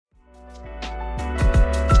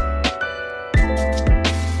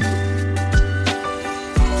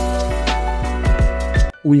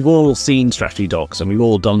we've all seen strategy docs and we've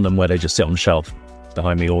all done them where they just sit on the shelf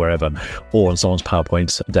behind me or wherever, or on someone's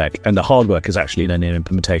PowerPoint deck. And the hard work is actually then in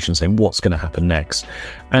implementation, saying what's going to happen next.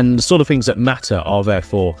 And the sort of things that matter are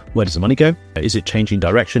therefore, where does the money go? Is it changing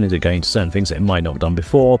direction? Is it going to certain things that it might not have done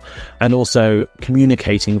before? And also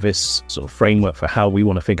communicating this sort of framework for how we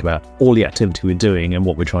want to think about all the activity we're doing and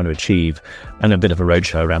what we're trying to achieve, and a bit of a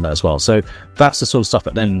roadshow around that as well. So that's the sort of stuff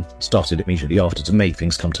that then started immediately after to make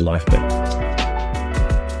things come to life a bit.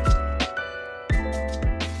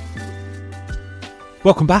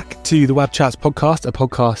 Welcome back to the Web Chats podcast, a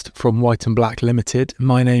podcast from White and Black Limited.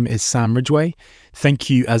 My name is Sam Ridgway. Thank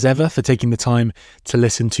you as ever for taking the time to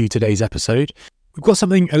listen to today's episode. We've got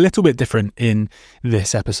something a little bit different in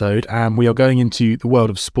this episode, and we are going into the world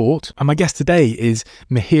of sport. And my guest today is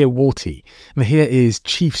Mihir Warty. Mihir is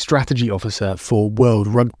Chief Strategy Officer for World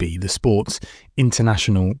Rugby, the sport's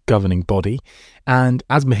international governing body. And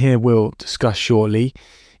as Mihir will discuss shortly,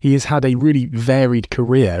 he has had a really varied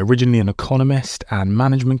career. Originally an economist and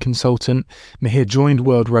management consultant, Mihir joined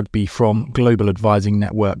World Rugby from global advising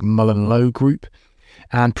network Mullen Lowe Group.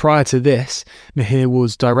 And prior to this, Mihir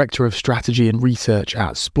was Director of Strategy and Research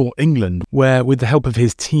at Sport England, where with the help of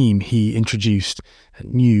his team, he introduced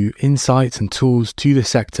new insights and tools to the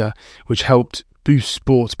sector, which helped boost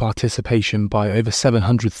sports participation by over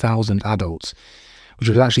 700,000 adults, which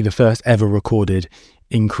was actually the first ever recorded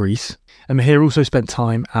increase. And Mihir also spent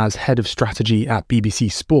time as head of strategy at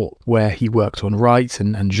BBC Sport, where he worked on rights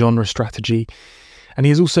and genre strategy. And he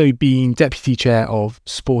has also been deputy chair of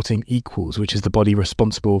Sporting Equals, which is the body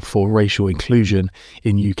responsible for racial inclusion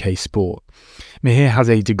in UK sport. Mihir has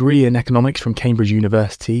a degree in economics from Cambridge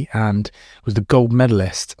University and was the gold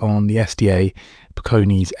medalist on the SDA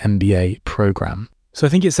Bocconi's MBA programme. So I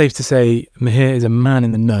think it's safe to say Mihir is a man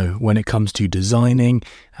in the know when it comes to designing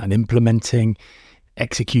and implementing,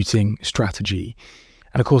 executing strategy.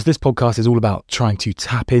 And of course, this podcast is all about trying to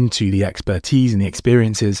tap into the expertise and the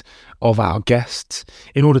experiences of our guests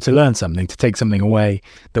in order to learn something, to take something away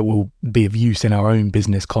that will be of use in our own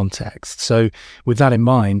business context. So with that in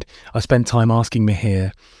mind, I spent time asking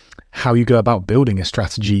Mihir how you go about building a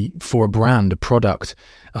strategy for a brand, a product,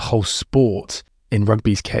 a whole sport, in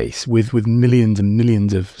rugby's case, with millions and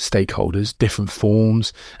millions of stakeholders, different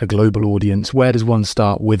forms, a global audience. Where does one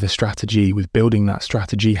start with a strategy, with building that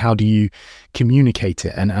strategy? How do you communicate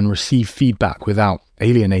it and receive feedback without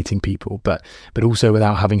alienating people, but also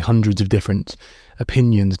without having hundreds of different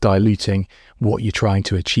opinions diluting what you're trying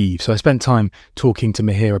to achieve? So I spent time talking to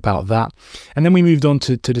Mihir about that. And then we moved on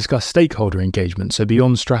to discuss stakeholder engagement. So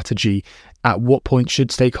beyond strategy, at what point should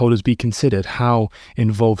stakeholders be considered? How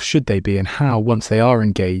involved should they be? And how, once they are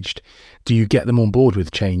engaged, do you get them on board with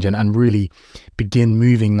change and really begin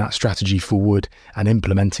moving that strategy forward and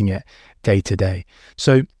implementing it day to day?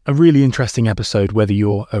 So a really interesting episode, whether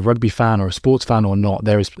you're a rugby fan or a sports fan or not.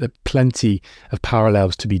 There is plenty of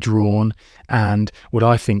parallels to be drawn and what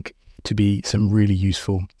I think to be some really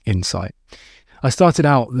useful insight. I started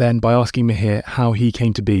out then by asking Mihir how he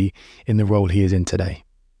came to be in the role he is in today.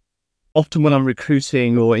 Often when I'm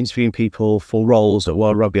recruiting or interviewing people for roles at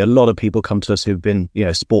World Rugby, a lot of people come to us who've been,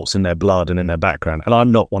 sports in their blood and in their background. And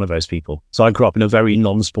I'm not one of those people. So I grew up in a very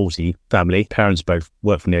non-sporty family. Parents both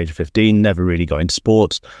worked from the age of 15, never really got into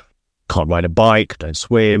sports. Can't ride a bike, don't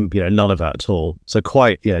swim, none of that at all. So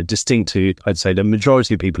quite, distinct to, I'd say, the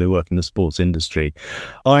majority of people who work in the sports industry.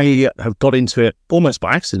 I have got into it almost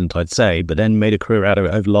by accident, I'd say, but then made a career out of it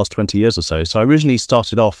over the last 20 years or so. So I originally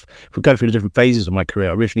started off, if we go through the different phases of my career,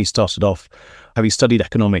 I originally started off having studied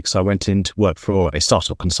economics. I went in to work for a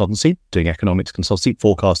startup consultancy, doing economics consultancy,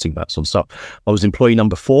 forecasting, that sort of stuff. I was employee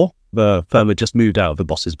number 4. The firm had just moved out of the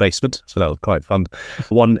boss's basement, so that was quite fun.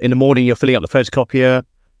 One in the morning, you're filling out the photocopier,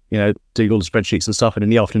 doing all the spreadsheets and stuff, and in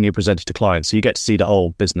the afternoon you're presenting to clients. So you get to see the whole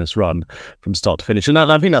business run from start to finish. And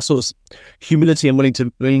I think that sort of humility and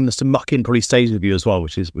willingness to muck in probably stays with you as well,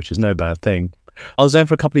 which is no bad thing. I was there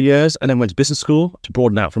for a couple of years and then went to business school to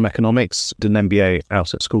broaden out from economics. Did an MBA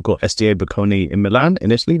out at a school called SDA Bocconi in Milan,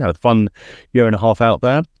 in Italy. Had a fun year and a half out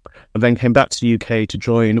there. And then came back to the UK to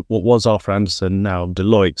join what was Arthur Andersen, now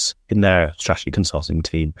Deloitte, in their strategy consulting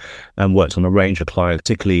team, and worked on a range of clients,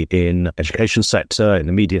 particularly in education sector, in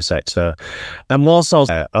the media sector. And whilst I was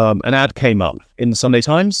there, an ad came up in the Sunday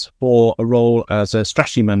Times for a role as a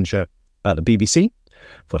strategy manager at the BBC.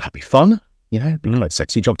 Thought that'd be fun. It'd be quite a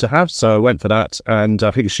sexy job to have. So I went for that. And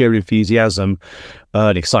I think the sheer enthusiasm,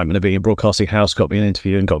 the excitement of being in a broadcasting house got me an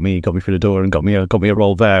interview and got me through the door and got me a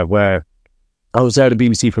role there, where I was there at the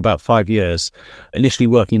BBC for about 5 years, initially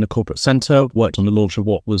working in the corporate centre, worked on the launch of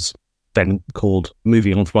what was then called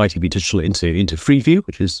moving on from ITV Digital into Freeview,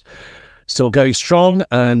 which is still going strong,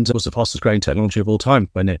 and was the fastest growing technology of all time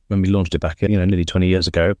when we launched it back, nearly 20 years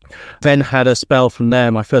ago. Then had a spell from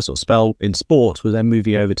there. My first sort of spell in sport was then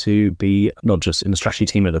moving over to be not just in the strategy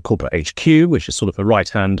team at the corporate HQ, which is sort of a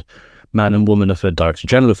right-hand man and woman of a director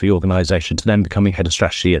general of the organisation, to then becoming head of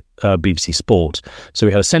strategy at BBC Sport. So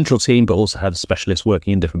we had a central team, but also had specialists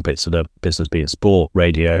working in different bits of the business, be it sport,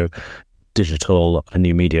 radio, digital, and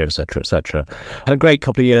new media, etc., etc. Had a great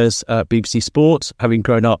couple of years at BBC Sport, having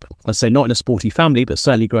grown up, I'd say not in a sporty family, but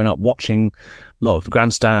certainly grown up watching a lot of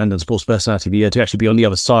Grandstand and Sports Personality of the Year, to actually be on the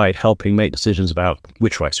other side, helping make decisions about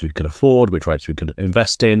which rights we could afford, which rights we could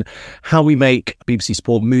invest in, how we make BBC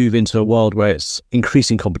Sport move into a world where it's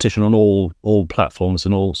increasing competition on all platforms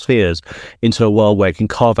and all spheres, into a world where it can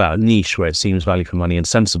carve out a niche where it seems value for money and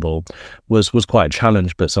sensible, was quite a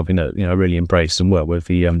challenge, but something that I really embraced and worked with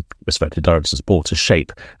the respected directors of sport to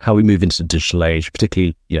shape how we move into the digital age,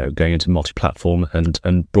 particularly going into multi-platform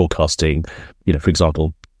and broadcasting, for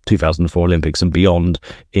example, 2004 Olympics and beyond,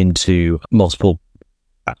 into multiple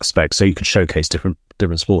aspects, so you could showcase different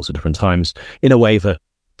sports at different times in a way that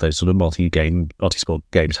those sort of multi-sport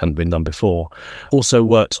games hadn't been done before. Also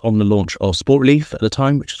worked on the launch of Sport Relief at the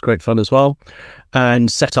time, which was great fun as well,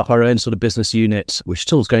 and set up our own sort of business unit, which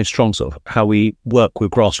still is going strong, sort of how we work with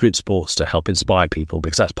grassroots sports to help inspire people,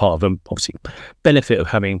 because that's part of the obviously benefit of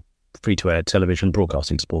having free-to-air television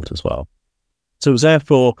broadcasting sport as well. So I was there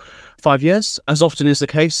for 5 years. As often is the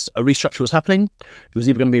case, a restructure was happening. It was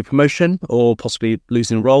either going to be a promotion or possibly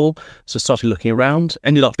losing a role. So I started looking around,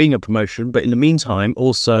 ended up being a promotion. But in the meantime,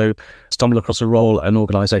 also stumbled across a role at an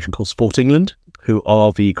organisation called Sport England, who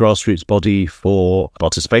are the grassroots body for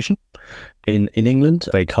participation in England.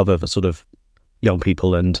 They cover the sort of young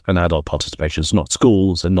people and adult participations, not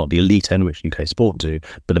schools and not the elite end, which UK Sport do,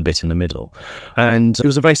 but a bit in the middle. And it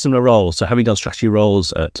was a very similar role. So having done strategy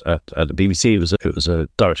roles at the BBC, it was a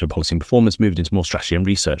director of policy and performance, moved into more strategy and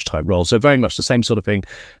research type roles. So very much the same sort of thing,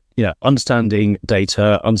 understanding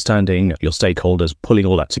data, understanding your stakeholders, pulling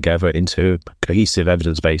all that together into cohesive,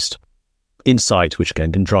 evidence-based insight, which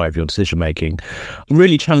again can drive your decision making.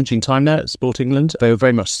 Really challenging time there at Sport England. They were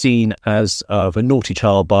very much seen as a naughty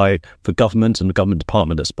child for government and the government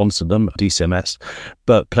department that sponsored them, DCMS,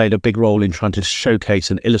 but played a big role in trying to showcase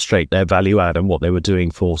and illustrate their value add and what they were doing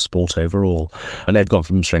for sport overall. And they've gone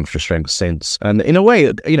from strength to strength since. And in a way,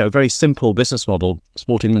 a very simple business model.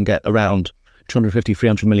 Sport England get around 250,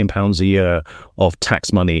 300 million pounds a year of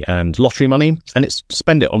tax money and lottery money, and it's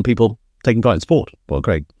spend it on people taking part in sport. Well,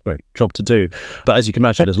 great job to do. But as you can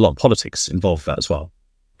imagine, there's a lot of politics involved with that as well.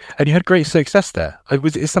 And you had great success there.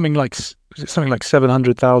 Was it something like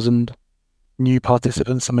 700,000 new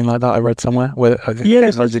participants, something like that? I read somewhere. Where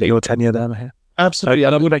your tenure there, Mihir? Absolutely,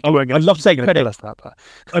 and I'd love to take credit.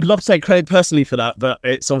 I'd love to take credit personally for that, but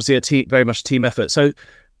it's obviously very much a team effort. So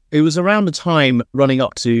it was around the time running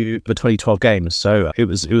up to the 2012 games. So it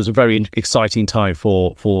was a very exciting time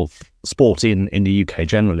for sport in the UK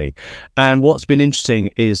generally. And what's been interesting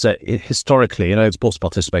is that historically, sports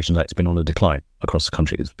participation rate's been on a decline across the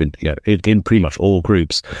country. It's been in pretty much all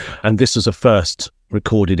groups, and this was a first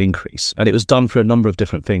recorded increase, and it was done for a number of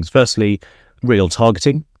different things. Firstly, real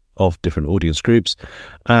targeting of different audience groups,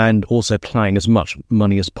 and also applying as much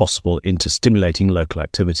money as possible into stimulating local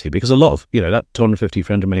activity, because a lot of that 250,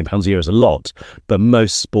 300 million pounds a year is a lot, but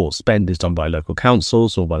most sports spend is done by local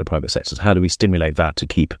councils or by the private sectors. How do we stimulate that to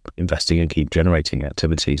keep investing and keep generating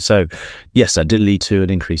activity? So yes, that did lead to an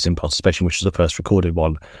increase in participation, which is the first recorded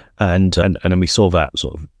one, and then we saw that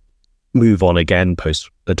sort of move on again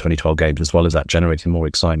post the 2012 games, as well as that generating more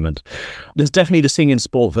excitement. There's definitely this thing in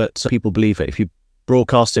sport that people believe that if you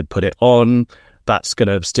broadcast it, put it on, that's going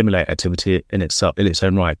to stimulate activity in its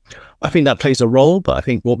own right. I think that plays a role, but I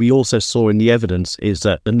think what we also saw in the evidence is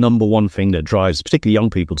that the number one thing that drives particularly young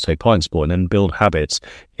people to take part in sport and then build habits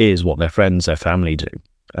is what their friends, their family do.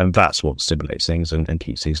 And that's what stimulates things and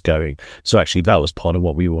keeps things going. So actually that was part of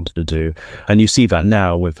what we wanted to do. And you see that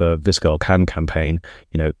now with the This Girl Can campaign,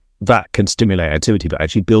 that can stimulate activity, but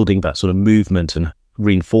actually building that sort of movement and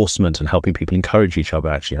reinforcement and helping people encourage each other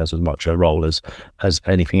actually has as much a role as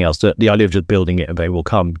anything else. The idea of just building it and they will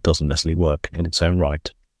come doesn't necessarily work in its own right.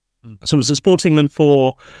 So I was at Sport England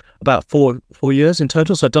for about four years in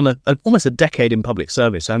total. So I'd done almost a decade in public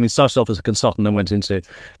service. I mean, started off as a consultant and went into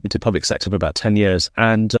public sector for about 10 years.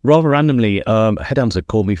 And rather randomly, a headhunter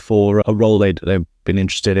called me for a role they been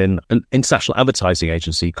interested in, an international advertising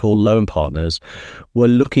agency called Lowe & Partners were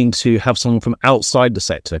looking to have someone from outside the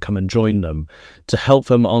sector come and join them to help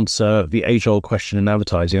them answer the age-old question in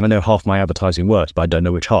advertising. I know half my advertising works, but I don't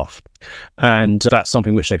know which half. And that's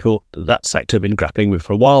something which they thought that sector had been grappling with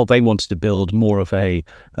for a while. They wanted to build more of a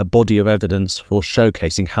body of evidence for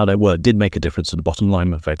showcasing how their work did make a difference to the bottom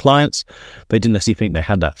line of their clients. They didn't necessarily think they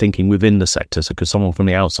had that thinking within the sector. So could someone from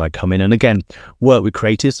the outside come in and, again, work with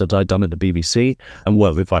creatives that I'd done at the BBC and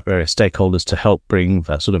work with various stakeholders to help bring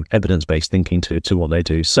that sort of evidence-based thinking to what they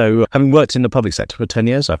do. So having worked in the public sector for 10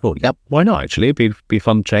 years, I thought, yep, why not actually? It'd be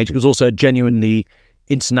fun change. It was also a genuinely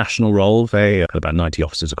international role. They had about 90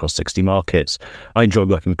 offices across 60 markets. I enjoyed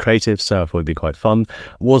working with creatives, so I thought it'd be quite fun.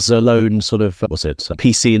 Was a lone sort of, a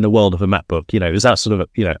PC in the world of a MacBook? It was that sort of,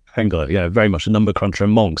 angle, very much a number cruncher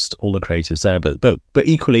amongst all the creatives there. But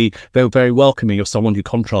equally, they were very welcoming of someone who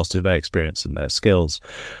contrasted their experience and their skills.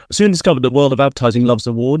 Soon discovered the world of advertising loves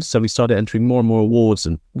awards, so we started entering more and more awards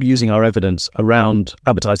and using our evidence around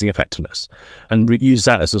advertising effectiveness and use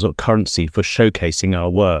that as a sort of currency for showcasing our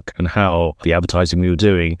work and how the advertising we were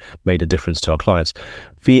doing made a difference to our clients.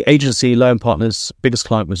 The agency, Lowe & Partners' biggest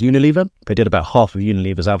client was Unilever. They did about half of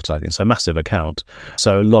Unilever's advertising, so a massive account.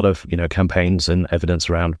 So a lot of, campaigns and evidence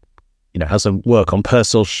around, has a work on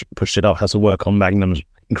Persil pushed it up, has a work on Magnum's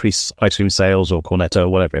increase ice cream sales or Cornetto or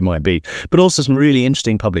whatever it might be. But also some really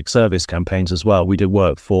interesting public service campaigns as well. We did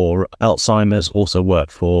work for Alzheimer's, also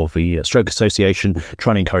worked for the Stroke Association,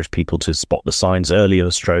 trying to encourage people to spot the signs earlier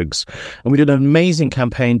of strokes. And we did an amazing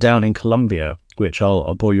campaign down in Colombia, which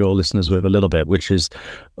I'll bore your listeners with a little bit, which is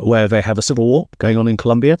where they have a civil war going on in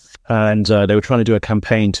Colombia. And they were trying to do a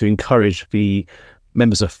campaign to encourage the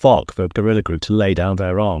members of FARC, the guerrilla group, to lay down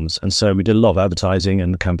their arms. And so we did a lot of advertising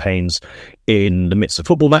and campaigns in the midst of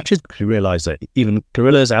football matches, because we realised that even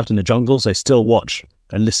guerrillas out in the jungles, they still watch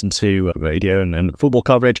and listen to radio and football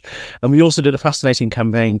coverage. And we also did a fascinating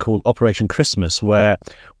campaign called Operation Christmas, where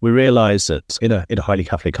we realised that in a highly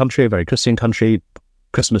Catholic country, a very Christian country,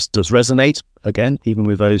 Christmas does resonate, again, even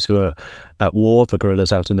with those who are at war, the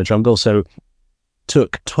guerrillas out in the jungle. So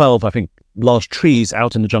took 12, I think, large trees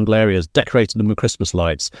out in the jungle areas, decorated them with Christmas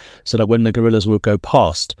lights, so that when the guerrillas would go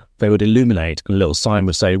past, they would illuminate, and a little sign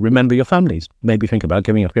would say, "Remember your families, maybe think about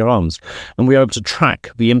giving up your arms." And we were able to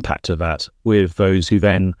track the impact of that with those who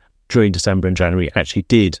then, during December and January, actually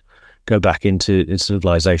did go back into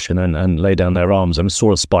civilization and lay down their arms, and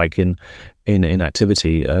saw a spike in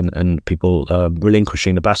activity and people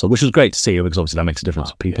relinquishing the battle, which was great to see, because obviously that makes a difference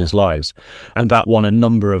to people's lives. And that won a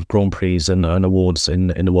number of Grand Prix and awards in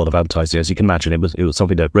the world of advertising. As you can imagine, it was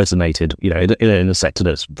something that resonated, in a sector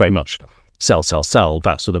that's very much sell.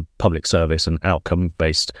 That sort of public service and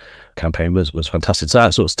outcome-based campaign was fantastic. So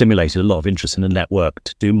that sort of stimulated a lot of interest in the network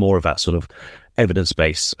to do more of that sort of evidence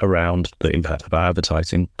base around the impact of our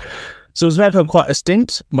advertising. So it was there for quite a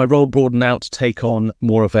stint. My role broadened out to take on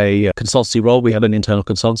more of a consultancy role. We had an internal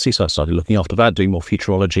consultancy, so I started looking after that, doing more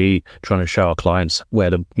futurology, trying to show our clients where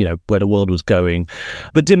the world was going,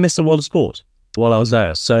 but didn't miss the world of sport while I was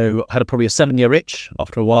there. So I had probably a 7-year itch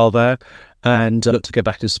after a while there, and looked to get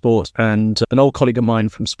back to sport. And an old colleague of mine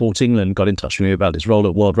from Sport England got in touch with me about his role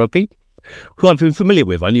at World Rugby, who I've been familiar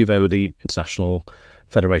with. I knew they were the international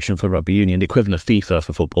federation for rugby union, the equivalent of FIFA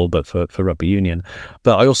for football, but for rugby union.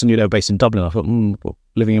 But I also knew they were based in Dublin. I thought,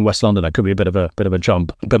 living in West London, that could be a bit of a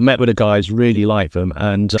jump. But met with the guys, really liked them,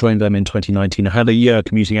 and joined them in 2019. I had a year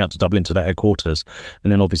commuting out to Dublin to their headquarters,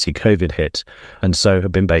 and then obviously COVID hit, and so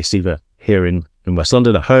have been based either here in West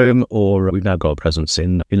London at home, or we've now got a presence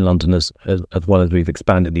in London as well, as we've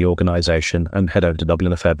expanded the organisation and head over to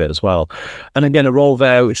Dublin a fair bit as well. And again, a role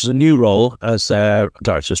there, which is a new role as their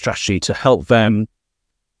director of strategy, to help them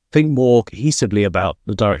think more cohesively about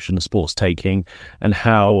the direction the sport's taking, and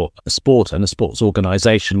how a sport and a sports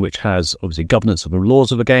organisation, which has obviously governance of the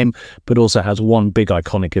laws of the game, but also has one big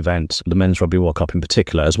iconic event, the Men's Rugby World Cup in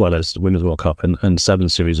particular, as well as the Women's World Cup and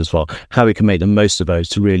Sevens Series as well, how we can make the most of those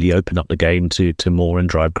to really open up the game to more and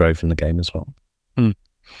drive growth in the game as well.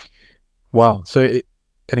 Wow. So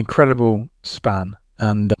an incredible span.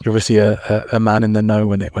 And you're obviously a man in the know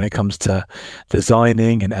when it comes to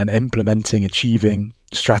designing and implementing, achieving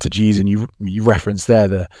strategies. And you referenced there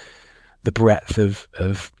the breadth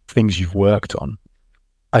of things you've worked on.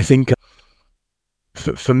 I think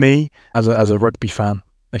for me, as a rugby fan,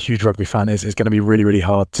 a huge rugby fan, is going to be really, really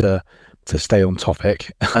hard to stay on topic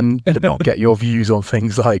and not get your views on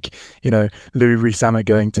things like, Louis Rees-Zammit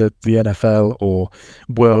going to the NFL, or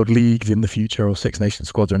world leagues in the future, or Six Nations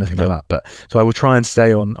squads, or anything like that. But so I will try and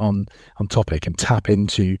stay on topic and tap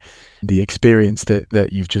into the experience that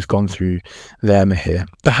you've just gone through there, Mihir.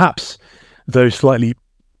 Perhaps, though slightly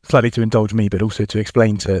slightly to indulge me, but also to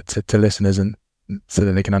explain to listeners, and so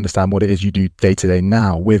that they can understand what it is you do day to day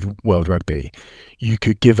now with World Rugby, you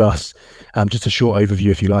could give us just a short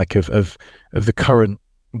overview, if you like, of the current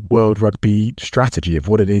World Rugby strategy, of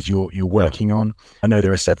what it is you're working on. I know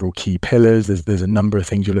there are several key pillars. There's a number of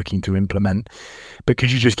things you're looking to implement, but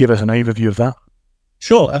could you just give us an overview of that?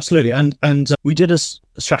 Sure, absolutely. And we did a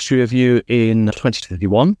strategy review in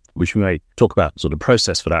 2021, which we may talk about sort of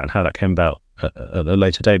process for that and how that came about at a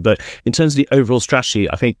later date. But in terms of the overall strategy,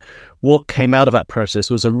 I think what came out of that process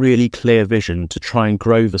was a really clear vision to try and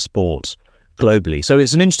grow the sport globally. So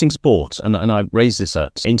it's an interesting sport, and I raised this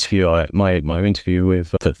at my interview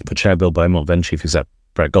with for Chair Bill Beaumont, then Chief Exec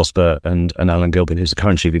Brett Gosper, and Alan Gilbert, who's the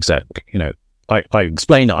current Chief Exec. I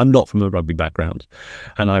explained that I'm not from a rugby background,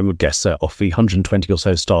 and I would guess that off the 120 or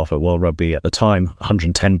so staff at World Rugby at the time,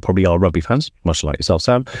 110 probably are rugby fans, much like yourself,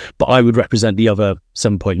 Sam. But I would represent the other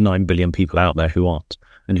 7.9 billion people out there who aren't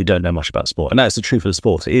and who don't know much about sport. And that's the truth of the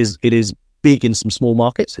sport. It is big in some small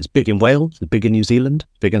markets. It's big in Wales, it's big in New Zealand,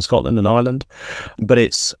 big in Scotland and Ireland. But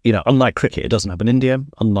it's, unlike cricket, it doesn't have an India.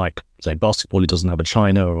 Unlike, say, basketball, it doesn't have a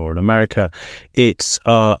China or an America. It's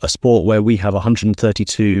a sport where we have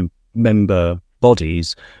 132 member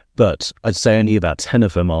bodies, but I'd say only about 10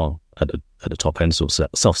 of them are at the top end, sort of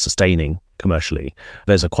self-sustaining commercially.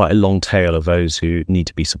 There's quite a long tail of those who need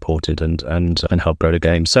to be supported and help grow the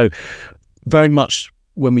game. So very much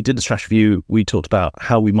when we did the strategy review, we talked about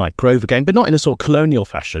how we might grow the game, but not in a sort of colonial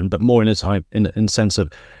fashion, but more in a sense of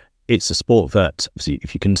it's a sport that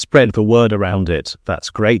if you can spread the word around it, that's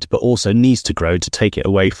great, but also needs to grow to take it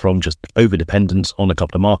away from just over-dependence on a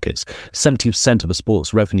couple of markets. 70% of the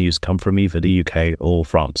sport's revenues come from either the UK or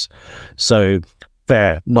France. So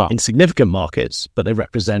they're not insignificant markets, but they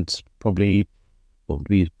represent probably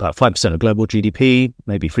about 5% of global GDP,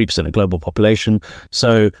 maybe 3% of global population.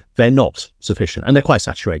 So they're not sufficient, and they're quite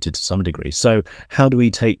saturated to some degree. So how do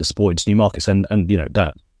we take the sport into new markets? And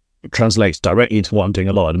that translates directly into what I'm doing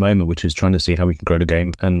a lot at the moment, which is trying to see how we can grow the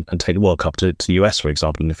game and take the World Cup to the US, for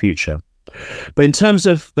example, in the future. But in terms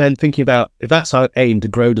of then thinking about if that's our aim to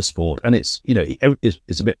grow the sport, and it's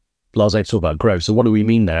a bit blasé to talk about growth. So what do we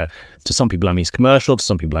mean there? To some people that means commercial, to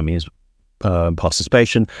some people that means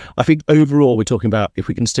participation. I think overall we're talking about if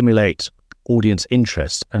we can stimulate audience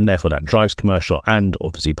interest, and therefore that drives commercial and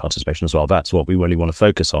obviously participation as well. That's what we really want to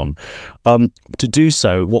focus on. To do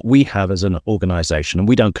so, what we have as an organisation, and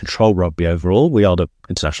we don't control rugby overall, we are the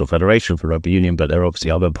International Federation for Rugby Union, but there are obviously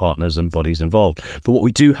other partners and bodies involved. But what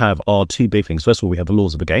we do have are two big things. First of all, we have the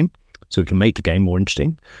laws of the game, so we can make the game more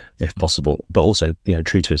interesting if possible, but also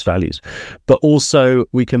true to its values. But also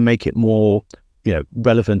we can make it more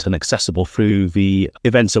relevant and accessible through the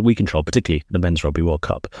events that we control, particularly the Men's Rugby World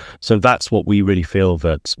Cup. So that's what we really feel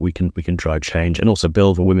that we can drive change, and also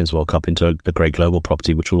build the Women's World Cup into a great global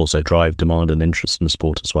property, which will also drive demand and interest in the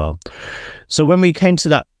sport as well. So when we came to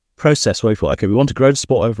that process where we thought, okay, we want to grow the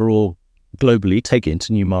sport overall globally, take it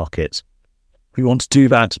into new markets. We want to do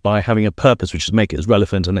that by having a purpose, which is make it as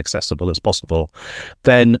relevant and accessible as possible.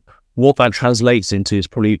 Then what that translates into is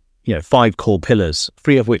probably 5 core pillars,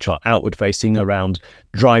 3 of which are outward facing around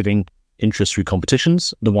driving interest through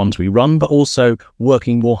competitions, the ones we run, but also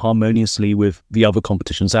working more harmoniously with the other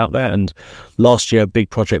competitions out there. And last year, a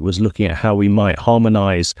big project was looking at how we might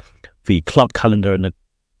harmonize the club calendar and the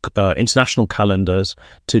international calendars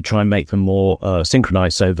to try and make them more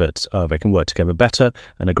synchronized so that they can work together better.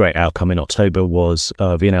 And a great outcome in October was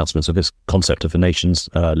the announcements of this concept of the Nations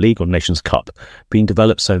League or Nations Cup being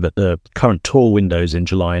developed, so that the current tour windows in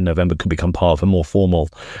July and November can become part of a more formal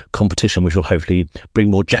competition, which will hopefully bring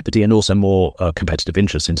more jeopardy and also more competitive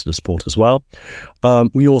interest into the sport as well.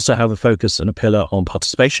 We also have a focus and a pillar on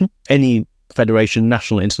participation. Any federation,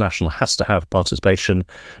 national, international, has to have participation,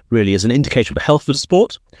 really as an indicator of the health of the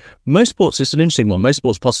sport. Most sports, it's an interesting one. Most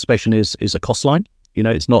sports participation is a cost line.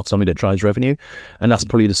 It's not something that drives revenue, and that's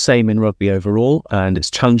probably the same in rugby overall. And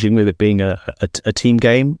it's challenging with it being a team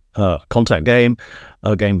game, contact game,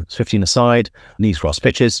 a game that's 15 aside, knees cross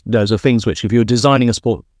pitches. Those are things which, if you're designing a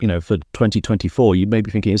sport, for 2024, you may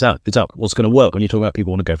be thinking, is that what's going to work when you talk about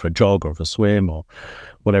people want to go for a jog or for a swim or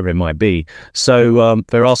whatever it might be. So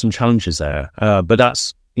there are some challenges there, but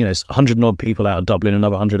that's, it's 100 and odd people out of Dublin,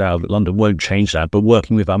 another 100 out of London won't change that, but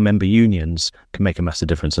working with our member unions can make a massive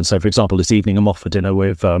difference. And so, for example, this evening I'm off for dinner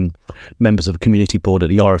with members of the community board at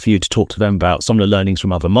the RFU to talk to them about some of the learnings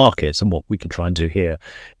from other markets and what we can try and do here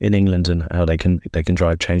in England and how they can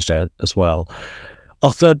drive change there as well.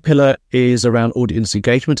 Our third pillar is around audience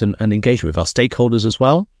engagement and engagement with our stakeholders as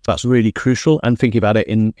well. That's really crucial, and thinking about it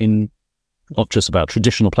in not just about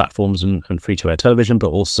traditional platforms and free-to-air television, but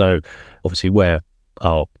also obviously where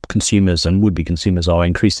our consumers and would-be consumers are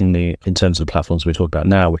increasingly, in terms of the platforms we talk about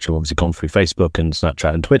now, which have obviously gone through Facebook and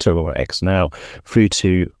Snapchat and Twitter, or X now, through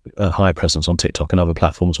to a higher presence on TikTok and other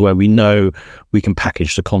platforms, where we know we can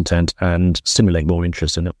package the content and stimulate more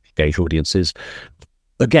interest and engage audiences.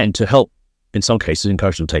 Again, to help, in some cases,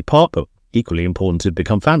 encourage them to take part, but equally important to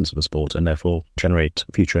become fans of the sport and therefore generate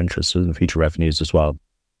future interest and future revenues as well.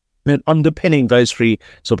 And underpinning those three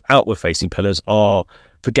sort of outward-facing pillars are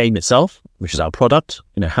the game itself, which is our product.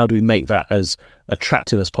 How do we make that as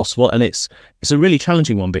attractive as possible? And it's a really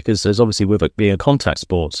challenging one, because there's obviously, with it being a contact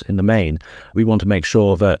sport in the main, we want to make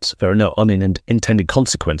sure that there are no unintended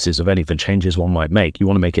consequences of any of the changes one might make. You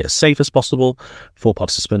want to make it as safe as possible for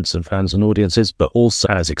participants and fans and audiences, but also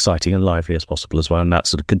as exciting and lively as possible as well. And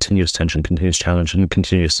that's a continuous tension, continuous challenge, and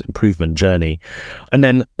continuous improvement journey. And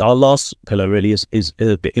then our last pillar really is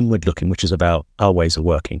a bit inward looking, which is about our ways of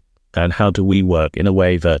working. And how do we work in a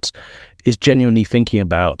way that is genuinely thinking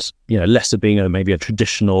about, less of being maybe a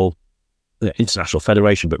traditional international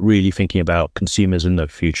federation, but really thinking about consumers in the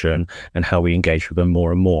future and how we engage with them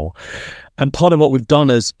more and more. And part of what we've done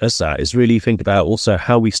as that is really think about also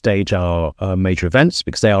how we stage our major events,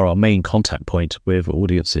 because they are our main contact point with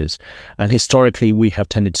audiences. And historically, we have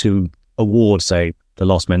tended to award, say, the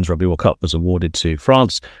last Men's Rugby World Cup was awarded to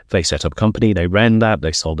France. They set up a company, they ran that,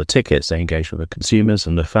 they sold the tickets, they engaged with the consumers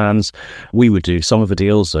and the fans. We would do some of the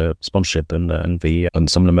deals, sponsorship and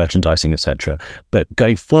some of the merchandising, etc. But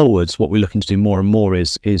going forwards, what we're looking to do more and more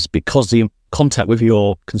is because the contact with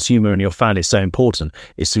your consumer and your fan is so important,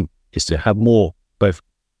 is to have more both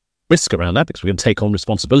risk around that, because we're going to take on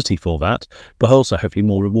responsibility for that, but also hopefully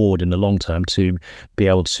more reward in the long term to be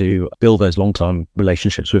able to build those long-term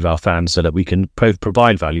relationships with our fans, so that we can both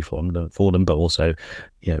provide value for them, but also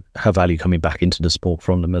have value coming back into the sport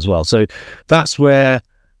from them as well. So that's where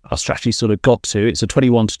our strategy sort of got to. It's a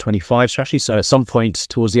 21 to 25 strategy. So at some point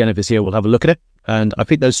towards the end of this year, we'll have a look at it. And I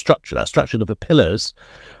think that structure of the pillars,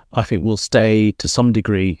 I think, will stay to some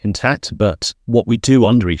degree intact, but what we do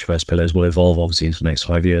under each of those pillars will evolve obviously into the next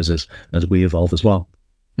 5 years as we evolve as well.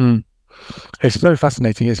 It's so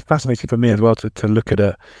fascinating. It's fascinating for me as well to look at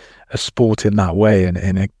a sport in that way, and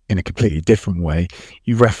in a completely different way.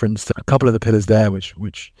 You referenced a couple of the pillars there,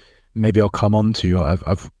 which maybe I'll come on to.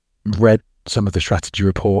 I've read some of the strategy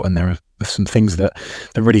report, and there are some things that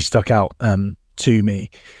really stuck out to me.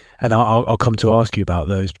 And I'll come to ask you about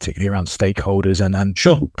those, particularly around stakeholders and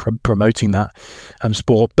sure. Promoting that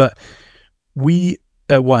sport. But we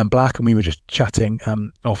at White and Black, and we were just chatting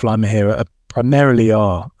offline here, primarily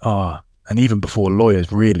are, and even before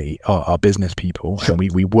lawyers, really are business people. Sure.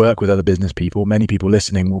 And we work with other business people. Many people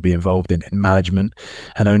listening will be involved in management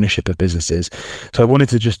and ownership of businesses. So I wanted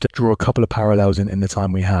to just draw a couple of parallels in the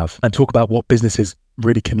time we have and talk about what businesses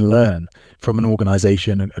really can learn from an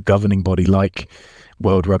organisation, a governing body like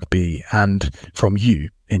World Rugby, and from you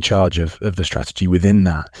in charge of the strategy within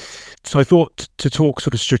that. So I thought to talk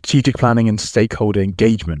sort of strategic planning and stakeholder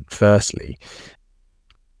engagement firstly.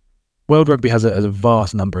 World Rugby has a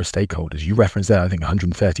vast number of stakeholders. You referenced there, I think,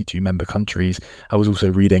 132 member countries. I was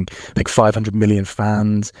also reading, I think, 500 million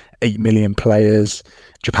fans, 8 million players.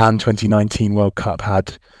 Japan 2019 World Cup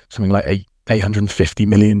had something like 850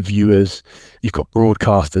 million viewers. You've got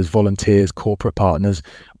broadcasters, volunteers, corporate partners,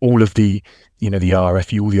 all of the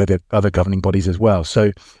RFU, all the other governing bodies as well.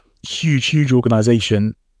 So huge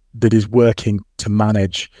organisation that is working to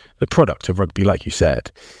manage the product of rugby, like you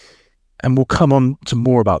said. And we'll come on to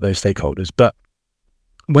more about those stakeholders. But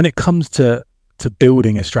when it comes to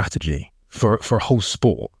building a strategy for a whole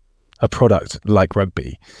sport, a product like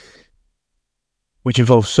rugby, which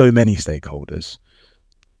involves so many stakeholders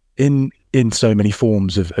in so many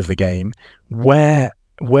forms of the game, where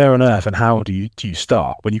on earth and how do you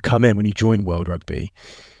start when you come in, when you join World Rugby?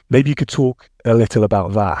 Maybe you could talk a little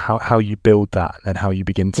about that, how you build that and how you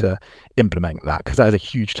begin to implement that, because that is a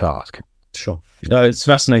huge task. Sure. No, it's a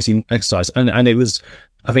fascinating exercise. And it was,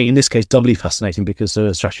 I think in this case, doubly fascinating because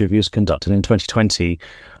the strategy review was conducted in 2020,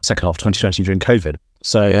 second half of 2020 during COVID.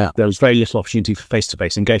 So there was very little opportunity for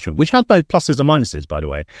face-to-face engagement, which had both pluses and minuses, by the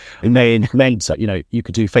way. It meant that, you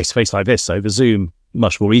could do face-to-face like this over Zoom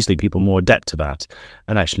much more easily, people more adept to that,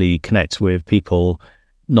 and actually connect with people,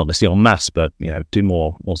 not necessarily en masse, but, do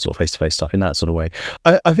more sort of face-to-face stuff in that sort of way.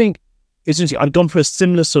 I think it's interesting. I've gone through a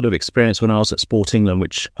similar sort of experience when I was at Sport England,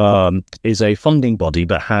 which is a funding body,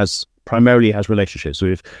 but primarily has relationships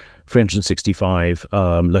with 365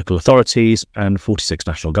 local authorities and 46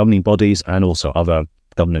 national governing bodies, and also other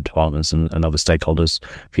government departments and other stakeholders,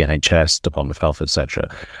 the NHS, Department of Health,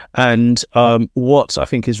 etc. And what I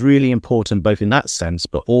think is really important, both in that sense,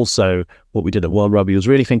 but also what we did at World Rugby, was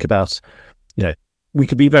really think about, we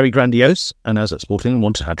could be very grandiose, and as at Sporting,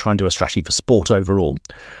 want to try and do a strategy for sport overall.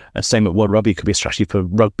 Same at World Rugby, it could be a strategy for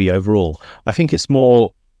rugby overall. I think it's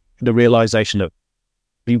more the realisation of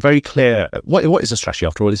being very clear. What is a strategy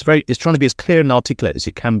after all? It's trying to be as clear and articulate as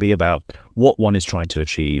it can be about what one is trying to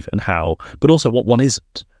achieve and how, but also what one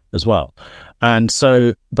isn't as well. And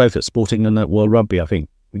so both at Sporting and at World Rugby, I think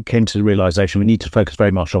we came to the realisation we need to focus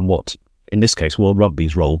very much on what, in this case, World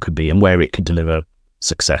Rugby's role could be and where it could deliver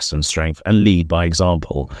success and strength and lead by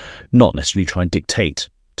example, not necessarily try and dictate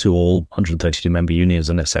to all 132 member unions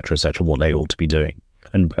and et cetera, what they ought to be doing,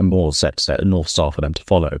 and more set a North Star for them to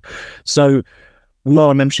follow. So we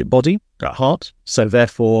are a membership body at heart, so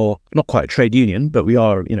therefore not quite a trade union, but we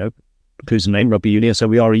are, includes the name Rugby Union, so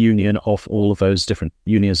we are a union of all of those different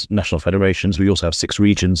unions, national federations. We also have 6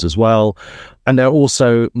 regions as well, and there are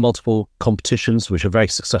also multiple competitions which are very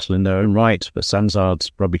successful in their own right. The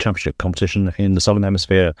Sanzard's Rugby Championship competition in the Southern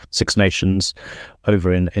Hemisphere, 6 nations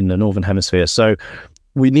over in the Northern Hemisphere. So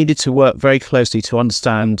we needed to work very closely to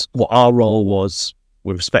understand what our role was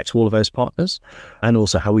with respect to all of those partners, and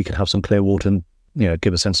also how we could have some clear water and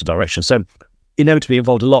give a sense of direction. So inevitably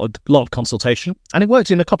involved a lot of consultation, and it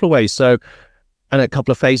worked in a couple of ways. So, and a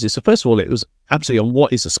couple of phases. So first of all, it was absolutely on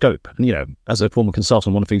what is the scope. And, as a former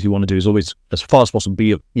consultant, one of the things you want to do is always, as far as possible,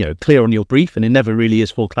 be, clear on your brief, and it never really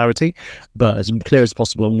is full clarity, but as clear as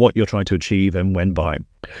possible on what you're trying to achieve and when by.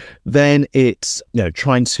 Then it's,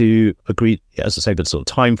 trying to agree, as I say, the sort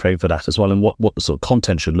of time frame for that as well, and what the sort of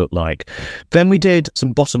content should look like. Then we did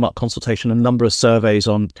some bottom-up consultation, a number of surveys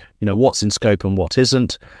on, what's in scope and what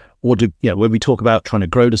isn't. When we talk about trying to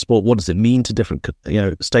grow the sport, what does it mean to different,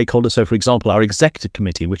 stakeholders? So, for example, our executive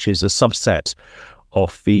committee, which is a subset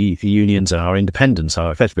of the unions and our independents,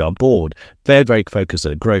 effectively our board, they're very focused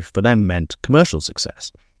that growth for them meant commercial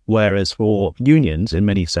success. Whereas for unions, in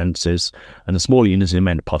many senses, and the small unions, it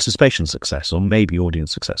meant participation success or maybe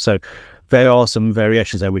audience success. So there are some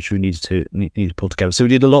variations there which we need to pull together. So we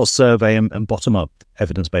did a lot of survey and bottom-up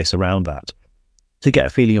evidence base around that to get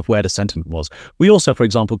a feeling of where the sentiment was. We also, for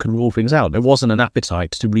example, can rule things out. There wasn't an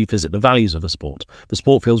appetite to revisit the values of the sport. The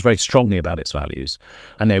sport feels very strongly about its values,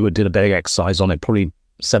 and they did a big exercise on it probably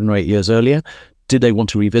 7 or 8 years earlier. Did they want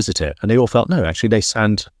to revisit it? And they all felt, no, actually they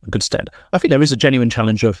stand in good stead. I think there is a genuine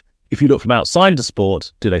challenge of, if you look from outside the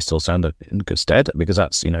sport, do they still stand in good stead? Because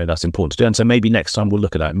that's, that's important to do. And so maybe next time we'll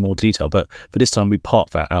look at that in more detail, but for this time we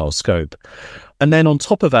park that out of scope. And then on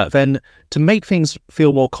top of that, then to make things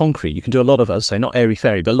feel more concrete, you can do a lot of, as I say, not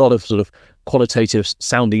airy-fairy, but a lot of sort of qualitative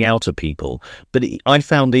sounding out of people. But I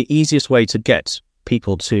found the easiest way to get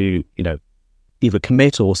people to, either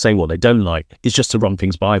commit or say what they don't like is just to run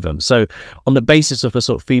things by them. So on the basis of the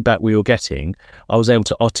sort of feedback we were getting, I was able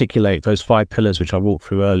to articulate those 5 pillars which I walked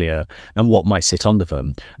through earlier and what might sit under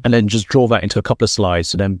them, and then just draw that into a couple of slides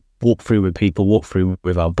to then walk through with people, walk through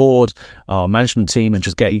with our board, our management team, and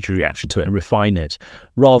just get each reaction to it and refine it,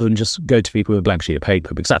 rather than just go to people with a blank sheet of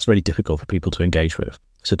paper, because that's really difficult for people to engage with.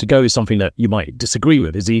 So to go with something that you might disagree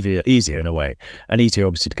with is easier in a way, and easier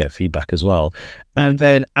obviously to get feedback as well. And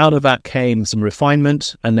then out of that came some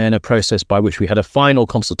refinement, and then a process by which we had a final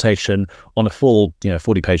consultation on a full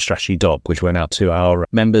 40-page strategy doc, which went out to our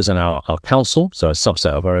members and our council, so a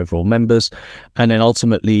subset of our overall members. And then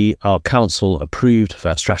ultimately our council approved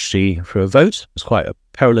that strategy through a vote. It was quite a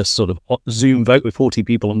perilous sort of Zoom vote with 40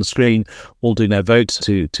 people on the screen all doing their vote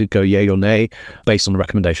to go yay or nay based on the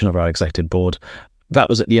recommendation of our executive board. That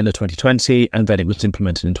was at the end of 2020, and then it was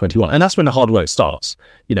implemented in 21. And that's when the hard work starts,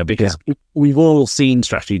 because we've all seen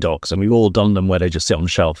strategy docs and we've all done them where they just sit on the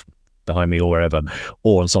shelf behind me or wherever,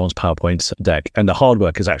 or on someone's PowerPoint deck. And the hard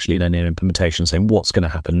work is actually then in implementation, saying what's going to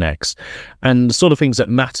happen next. And the sort of things that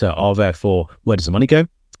matter are therefore, where does the money go?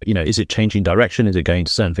 Is it changing direction? Is it going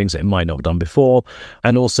to certain things that it might not have done before?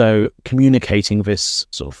 And also communicating this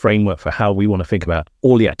sort of framework for how we want to think about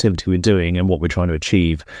all the activity we're doing and what we're trying to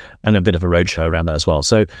achieve, and a bit of a roadshow around that as well.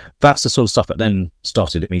 So that's the sort of stuff that then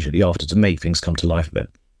started immediately after to make things come to life a bit.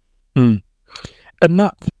 And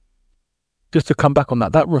that, just to come back on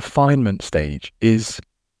that refinement stage, is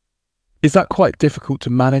that quite difficult to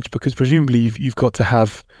manage? Because presumably you've got to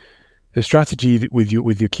have the strategy with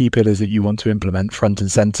your key pillars that you want to implement front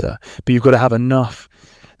and center, but you've got to have enough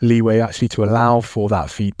leeway actually to allow for that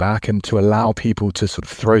feedback and to allow people to sort of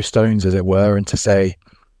throw stones, as it were, and to say,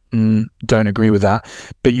 don't agree with that.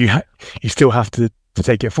 But you still have to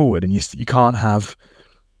take it forward, and you can't have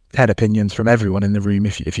 10 opinions from everyone in the room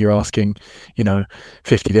if you're asking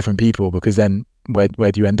 50 different people, because then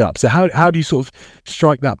where do you end up? So how do you sort of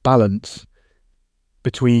strike that balance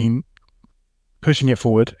between pushing it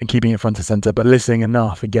forward and keeping it front and center, but listening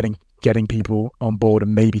enough and getting people on board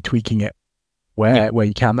and maybe tweaking it where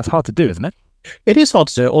you can? That's hard to do, isn't it? It is hard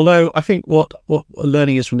to do, although I think what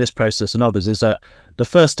learning is from this process and others is that the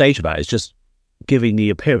first stage of that is just giving the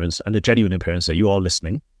appearance and the genuine appearance that you are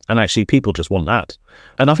listening. And actually, people just want that.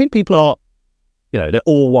 And I think people are, they're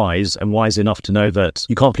all wise and wise enough to know that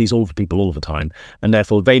you can't please all the people all the time. And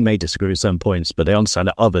therefore, they may disagree with certain points, but they understand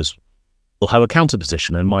that others will have a counter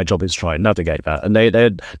position. And my job is to try and navigate that. And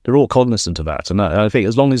they're all cognizant of that. And I think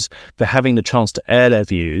as long as they're having the chance to air their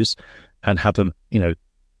views and have them,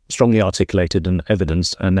 strongly articulated and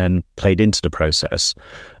evidenced and then played into the process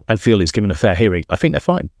and feel it's given a fair hearing, I think they're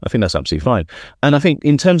fine. I think that's absolutely fine. And I think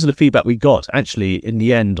in terms of the feedback we got, actually, in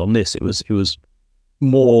the end on this, it was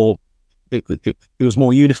more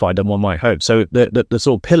unified than one might hope. So the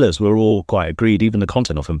sort of pillars were all quite agreed, even the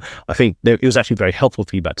content of them. I think it was actually very helpful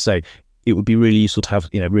feedback to say it would be really useful to have,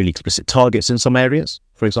 really explicit targets in some areas,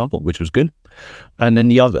 for example, which was good. And then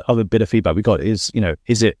the other bit of feedback we got is,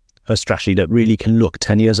 is it a strategy that really can look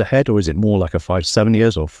 10 years ahead, or is it more like a 5 to 7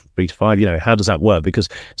 years or 3 to 5? How does that work? Because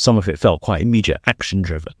some of it felt quite immediate action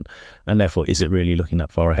driven, and therefore is it really looking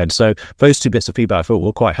that far ahead? So those two bits of feedback I thought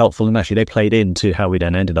were quite helpful, and actually they played into how we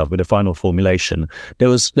then ended up with a final formulation. There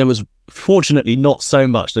was fortunately not so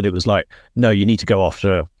much that it was like, no, you need to go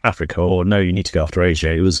after Africa, or no, you need to go after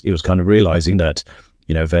Asia. It was kind of realizing that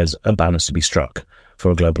there's a balance to be struck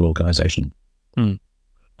for a global organization.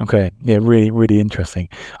 Okay. Yeah, really, really interesting.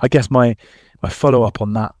 I guess my follow-up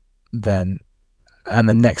on that then, and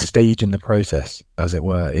the next stage in the process, as it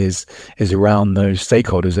were, is around those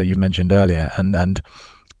stakeholders that you mentioned earlier,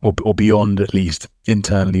 or beyond, at least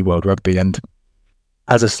internally, World Rugby. And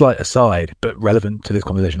as a slight aside, but relevant to this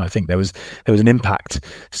conversation, I think there was an impact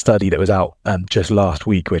study that was out just last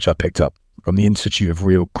week, which I picked up from the Institute of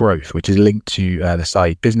Real Growth, which is linked to the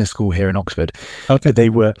Saïd Business School here in Oxford. Okay. They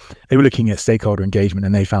were looking at stakeholder engagement,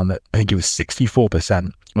 and they found that I think it was 64%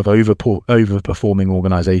 of overperforming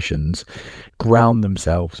organizations ground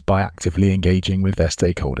themselves by actively engaging with their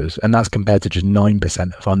stakeholders, and that's compared to just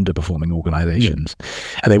 9% of underperforming organizations.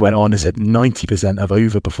 Yeah. And they went on and said 90% of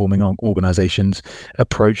overperforming organizations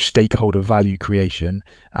approach stakeholder value creation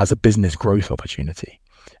as a business growth opportunity,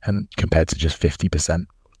 and compared to just 50%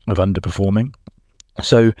 of underperforming.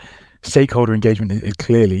 So stakeholder engagement is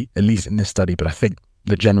clearly, at least in this study, but I think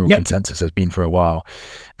the general consensus has been for a while,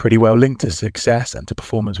 pretty well linked to success and to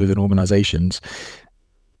performance within organizations.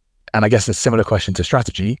 And I guess a similar question to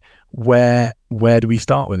strategy, where do we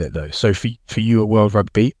start with it though? So for you at World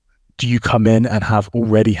Rugby, do you come in and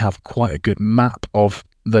already have quite a good map of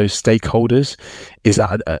those stakeholders? Is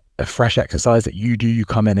that a fresh exercise that you do? You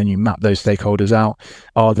come in and you map those stakeholders out.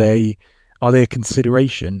 Are they a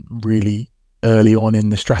consideration really early on in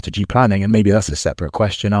the strategy planning? And maybe that's a separate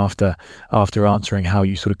question after answering how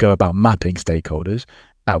you sort of go about mapping stakeholders.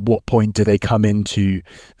 At what point do they come into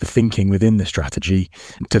the thinking within the strategy?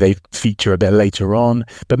 Do they feature a bit later on?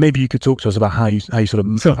 But maybe you could talk to us about how you sort of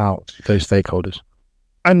map out those stakeholders.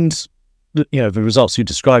 And the results you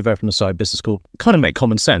described there from the Saïd Business School kind of make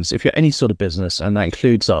common sense. If you're any sort of business, and that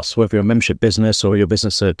includes us, whether you're a membership business or your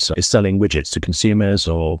business that is selling widgets to consumers,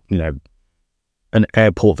 or an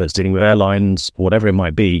airport that's dealing with airlines, or whatever it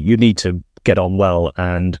might be, you need to get on well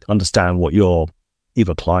and understand what your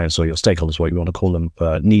either clients or your stakeholders, what you want to call them,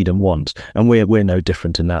 need and want. And we're no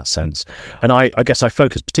different in that sense. And I guess I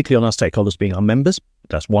focus particularly on our stakeholders being our members.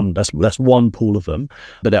 That's one pool of them.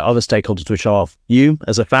 But there are other stakeholders which are you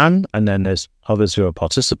as a fan, and then there's others who are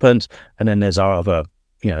participants, and then there's our other,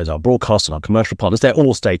 there's our broadcast and our commercial partners. They're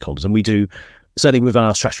all stakeholders, and we do, certainly within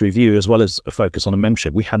our strategy review, as well as a focus on a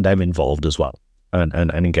membership, we had them involved as well. And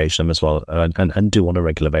engage them as well, and do on a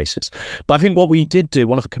regular basis. But I think what we did do,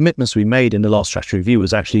 one of the commitments we made in the last strategy review,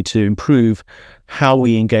 was actually to improve how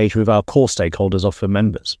we engage with our core stakeholders of the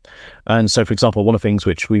members. And so, for example, one of the things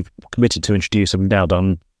which we've committed to introduce, and we've now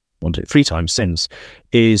done 3 times since,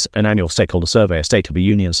 is an annual stakeholder survey, a State of the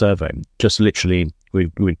Union survey. Just literally,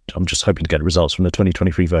 I'm just hoping to get results from the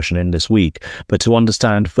 2023 version in this week. But to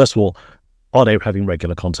understand, first of all, are they having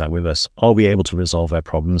regular contact with us? Are we able to resolve their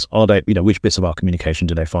problems? Are they, which bits of our communication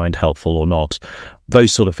do they find helpful or not?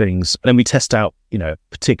 Those sort of things. And then we test out,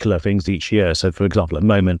 particular things each year. So, for example, at the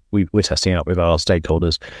moment, we're testing out with our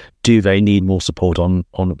stakeholders, do they need more support on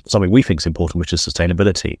something we think is important, which is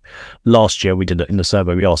sustainability? Last year, we did in the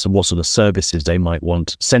survey, we asked them what sort of services they might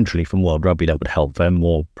want centrally from World Rugby that would help them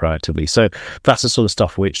more proactively. So that's the sort of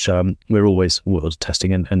stuff which we're always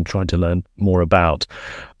testing and trying to learn more about.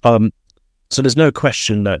 So there's no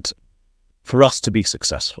question that for us to be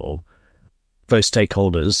successful, those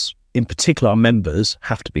stakeholders, in particular our members,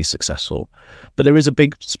 have to be successful. But there is a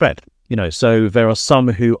big spread, so there are some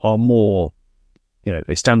who are more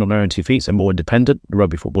they stand on their own 2 feet. They're more independent. The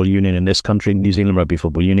Rugby Football Union in this country, New Zealand Rugby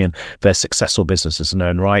Football Union, they're successful businesses in their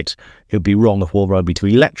own right. It would be wrong of World Rugby to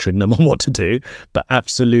be lecturing them on what to do, but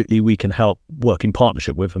absolutely we can help work in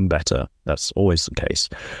partnership with them better. That's always the case.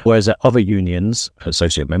 Whereas at other unions,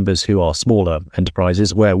 associate members who are smaller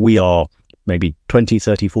enterprises, where we are maybe 20,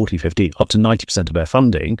 30, 40, 50, up to 90% of their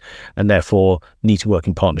funding, and therefore need to work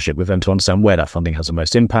in partnership with them to understand where that funding has the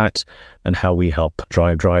most impact and how we help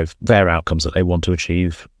drive their outcomes that they want to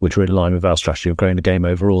achieve, which are in line with our strategy of growing the game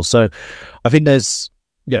overall. So I think it's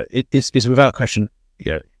without question,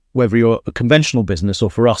 whether you're a conventional business or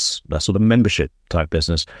for us, that sort of membership type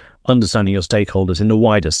business, understanding your stakeholders in the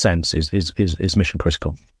wider sense is mission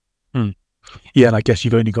critical. Yeah, and I guess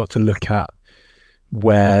you've only got to look at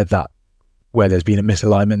where there's been a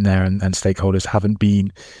misalignment there and stakeholders haven't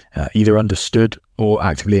been either understood or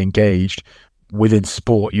actively engaged within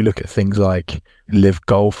sport. You look at things like Live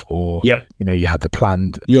Golf or, you had the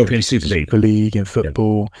planned European Super League in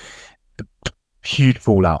football, huge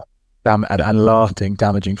fallout and lasting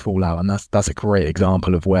damaging fallout. And that's a great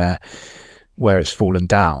example of where it's fallen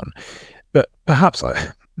down. But perhaps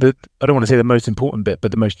I don't want to say the most important bit,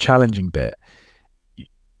 but the most challenging bit,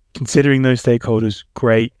 considering those stakeholders,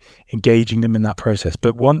 great, engaging them in that process.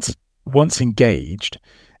 But once engaged,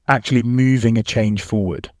 actually moving a change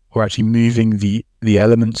forward, or actually moving the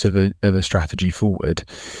elements of a strategy forward.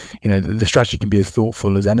 The strategy can be as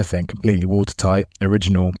thoughtful as anything, completely watertight,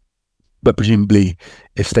 original. But presumably,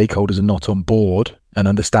 if stakeholders are not on board and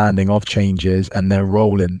understanding of changes and their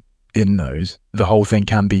role in those, the whole thing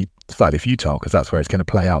can be slightly futile, because that's where it's going to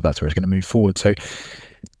play out. That's where it's going to move forward. So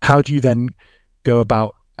how do you then go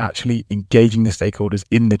about actually engaging the stakeholders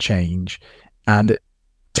in the change and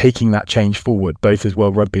taking that change forward, both as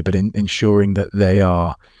World Rugby, but ensuring that they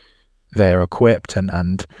are equipped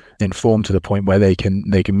and informed to the point where they can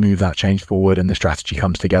move that change forward and the strategy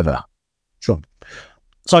comes together? Sure.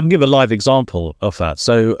 So I can give a live example of that.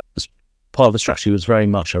 So part of the strategy was very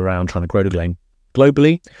much around trying to grow the game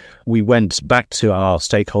globally. We went back to our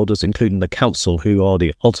stakeholders, including the council, who are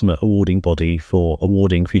the ultimate awarding body for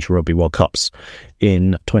awarding future Rugby World Cups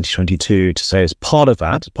in 2022, to say as part of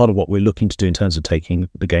what we're looking to do in terms of taking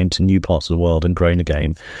the game to new parts of the world and growing the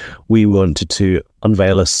game, we wanted to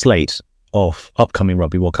unveil a slate of upcoming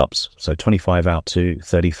Rugby World Cups. So 25 out to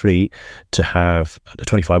 33, to have the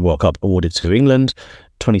 25 World Cup awarded to England,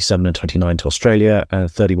 27 and 29 to Australia,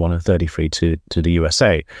 and 31 and 33 to the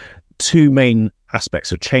USA. Two main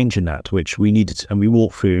aspects of change in that, which we needed, and we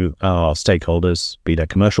walked through our stakeholders, be they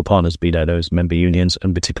commercial partners, be they those member unions,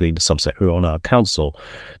 and particularly the subset who are on our council,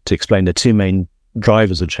 to explain the two main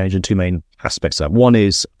drivers of change and two main aspects of that. One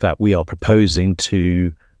is that we are proposing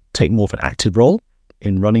to take more of an active role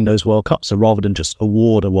in running those World Cups. So rather than just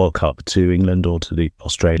award a World Cup to England or to the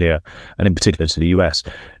Australia, and in particular to the US,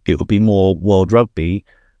 it would be more World Rugby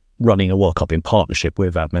running a World Cup in partnership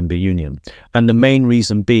with our member union. And the main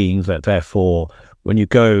reason being that, therefore, when you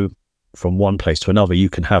go from one place to another, you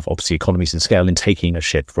can have obviously economies of scale in taking a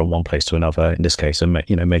ship from one place to another, in this case, a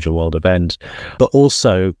major world event, but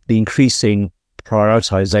also the increasing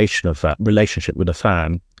prioritization of that relationship with the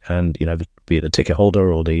fan, and be it the ticket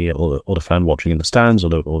holder or the fan watching in the stands, or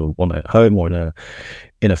the one at home or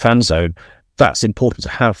in a fan zone. That's important to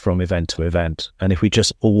have from event to event. And if we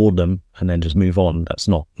just award them and then just move on, that's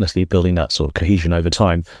not necessarily building that sort of cohesion over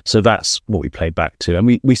time. So that's what we played back to.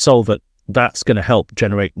 And we solve that. That's going to help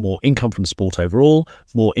generate more income from sport overall,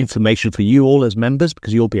 more information for you all as members,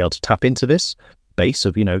 because you'll be able to tap into this base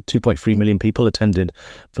of 2.3 million people attended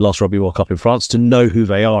the last Rugby World Cup in France, to know who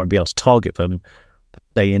they are and be able to target them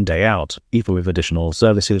day in, day out, either with additional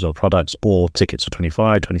services or products or tickets for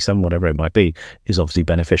 25, 27, whatever it might be, is obviously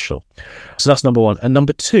beneficial. So that's number one. And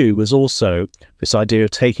number two was also this idea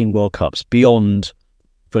of taking World Cups beyond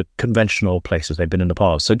the conventional places they've been in the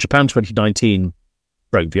past. So Japan 2019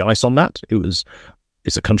 broke the ice on that.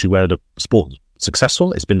 It's a country where the sport is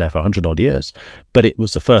successful. It's been there for 100 odd years, but it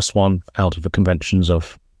was the first one out of the conventions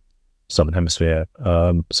of Southern Hemisphere,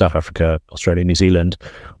 South Africa, Australia, New Zealand,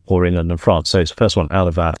 or England and France. So it's the first one out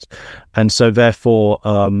of that. And so therefore,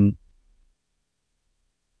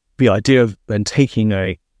 the idea of then taking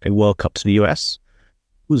a World Cup to the US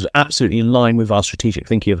was absolutely in line with our strategic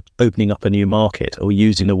thinking of opening up a new market, or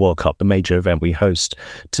using the World Cup, the major event we host,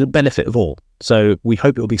 to the benefit of all. So we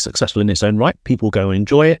hope it will be successful in its own right. People will go and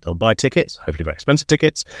enjoy it. They'll buy tickets, hopefully very expensive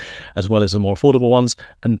tickets, as well as the more affordable ones,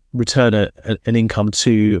 and return an income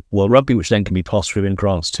to World Rugby, which then can be passed through in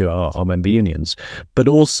grants to our member unions. But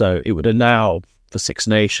also it would allow for Six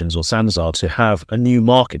Nations or Sanzar to have a new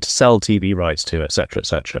market to sell TV rights to, etc.,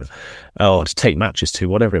 or to take matches to,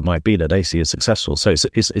 whatever it might be that they see as successful. So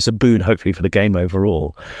it's a boon, hopefully, for the game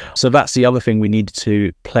overall. So that's the other thing we needed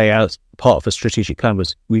to play out. Part of a strategic plan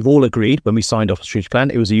was we've all agreed when we signed off a strategic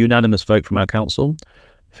plan. It was a unanimous vote from our council.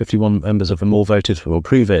 51 members of them all voted to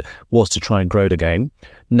approve it, was to try and grow the game.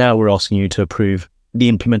 Now we're asking you to approve the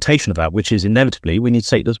implementation of that, which is inevitably we need to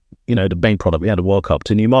take the main product we had, a World Cup,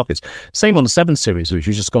 to new markets. Same on the 7 Series, which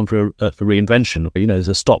we've just gone through a reinvention. There's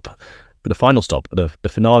a stop, but the final stop, the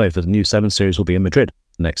finale of the new 7 Series will be in Madrid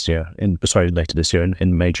next year, later this year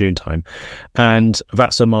in May, June time. And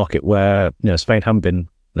that's a market where, Spain haven't been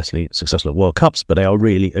necessarily successful at World Cups, but they are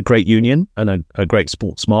really a great union and a great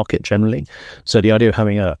sports market generally. So the idea of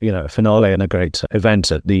having a finale and a great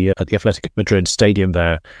event at the Athletic Madrid stadium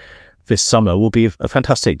there this summer will be a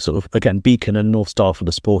fantastic sort of, again, beacon and North Star for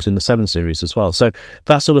the sport in the 7 Series as well. So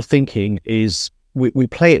that sort of thinking is, we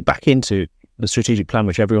play it back into the strategic plan,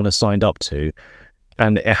 which everyone has signed up to,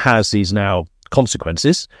 and it has these now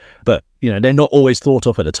consequences, but they're not always thought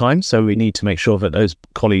of at the time. So we need to make sure that those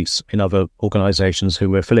colleagues in other organisations who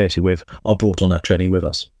we're affiliated with are brought on that journey with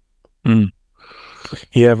us.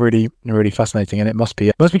 Yeah, really, really fascinating, and it must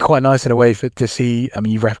be quite nice in a way to see. I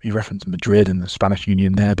mean, you referenced Madrid and the Spanish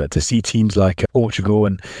Union there, but to see teams like Portugal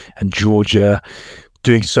and Georgia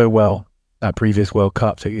doing so well at previous World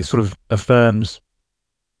Cups, it sort of affirms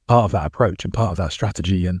part of that approach and part of that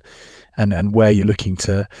strategy, and where you're looking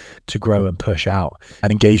to grow and push out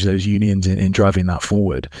and engage those unions in driving that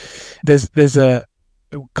forward. There's a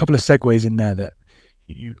couple of segues in there that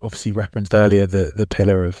you obviously referenced earlier, the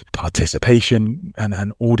pillar of participation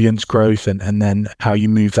and audience growth, and then how you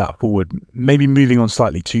move that forward. Maybe moving on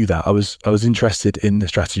slightly to that, I was interested in the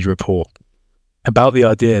strategy report about the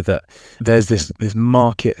idea that there's this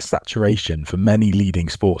market saturation for many leading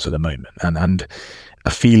sports at the moment, and a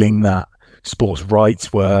feeling that sports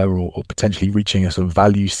rights were or potentially reaching a sort of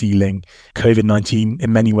value ceiling. COVID-19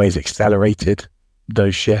 in many ways accelerated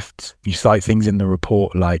those shifts. You cite things in the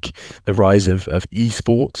report like the rise of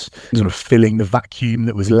esports, sort of filling the vacuum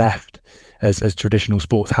that was left as traditional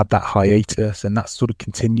sports had that hiatus, and that's sort of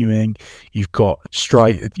continuing. You've got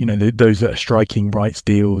those that are striking rights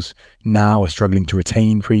deals now are struggling to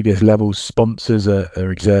retain previous levels. Sponsors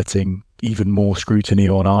are exerting even more scrutiny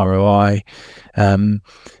on ROI.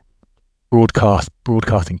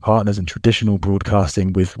 Broadcasting partners and traditional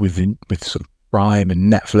broadcasting with sort of Prime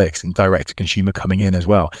and Netflix and direct to consumer coming in as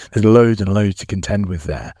well. There's loads and loads to contend with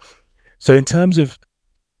there. So in terms of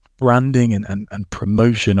branding and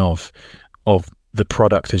promotion of the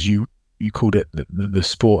product, as you called it, the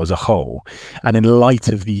sport as a whole, and in light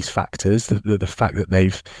of these factors, the fact that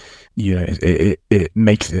they've, it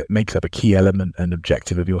makes up a key element and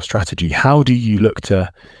objective of your strategy, how do you look to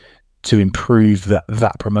improve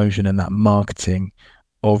that promotion and that marketing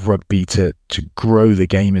of rugby to grow the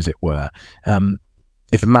game, as it were?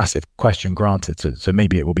 It's a massive question, granted, so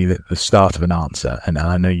maybe it will be the start of an answer, and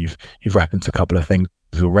I know you've referenced a couple of things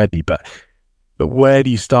already, but where do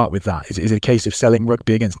you start with that? Is it a case of selling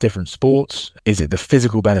rugby against different sports? Is it the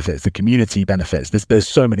physical benefits, the community benefits? There's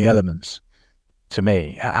so many elements to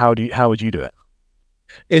me. How would you do it?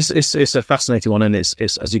 It's a fascinating one, and it's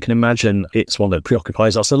as you can imagine, it's one that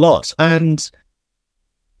preoccupies us a lot, and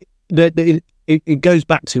it goes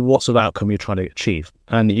back to what sort of outcome you're trying to achieve,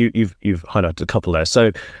 and you've highlighted a couple there.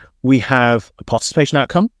 So we have a participation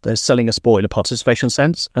outcome. There's selling a sport in a participation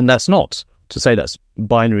sense, and that's not to say that's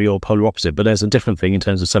binary or polar opposite, but there's a different thing in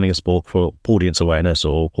terms of selling a sport for audience awareness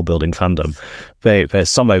or building fandom. There's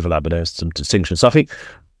some overlap, but there's some distinction. So I think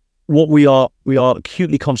what we are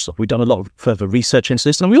acutely conscious of, we've done a lot of further research into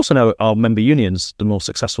this, and we also know our member unions, the more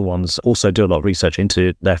successful ones, also do a lot of research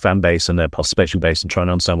into their fan base and their participation base and trying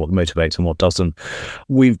to understand what motivates and what doesn't.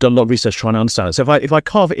 We've done a lot of research trying to understand it. So if I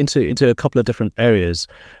carve it into a couple of different areas,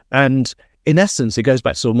 and in essence, it goes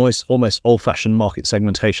back to almost old-fashioned market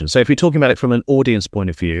segmentation. So if you're talking about it from an audience point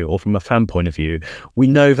of view or from a fan point of view, we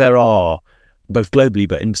know there are, both globally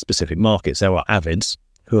but in specific markets, there are avids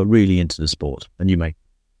who are really into the sport, and you may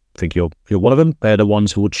think you're one of them. They're the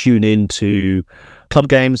ones who will tune in to club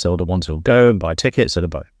games. They're the ones who will go and buy tickets. They're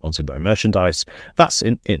the ones who buy merchandise. That's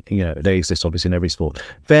they exist obviously in every sport.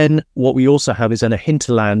 Then what we also have is then a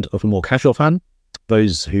hinterland of a more casual fan,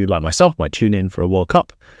 those who, like myself, might tune in for a World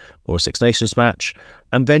Cup or a Six Nations match.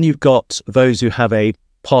 And then you've got those who have a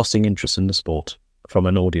passing interest in the sport from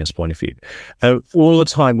an audience point of view. All the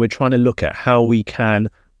time we're trying to look at how we can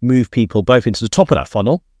move people both into the top of that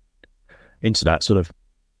funnel, into that sort of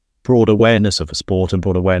broad awareness of a sport and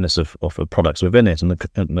broad awareness of the products within it and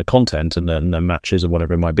the content and the matches or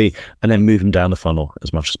whatever it might be, and then move them down the funnel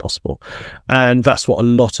as much as possible. And that's what a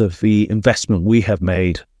lot of the investment we have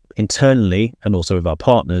made internally and also with our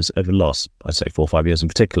partners over the last, I'd say 4 or 5 years in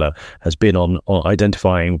particular, has been on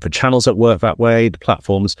identifying the channels that work that way, the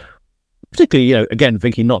platforms, particularly, again,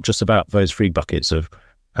 thinking not just about those 3 buckets of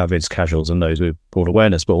avids, casuals, and those with broad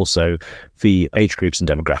awareness, but also the age groups and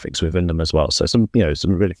demographics within them as well. So some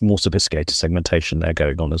really more sophisticated segmentation there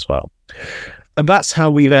going on as well. And that's how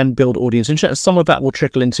we then build audience interest. Some of that will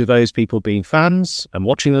trickle into those people being fans and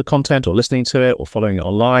watching the content or listening to it or following it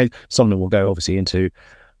online. Some of them will go obviously into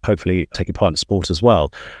hopefully taking part in sport as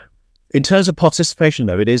well. In terms of participation,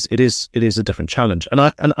 though, it is a different challenge. And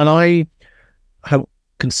I have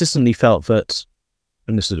consistently felt that,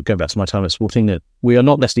 and this is going back to my time at Sporting, that we are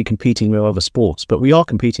not necessarily competing with other sports, but we are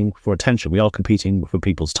competing for attention. We are competing for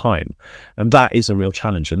people's time. And that is a real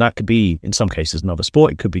challenge. And that could be, in some cases, another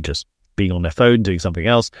sport. It could be just being on their phone, doing something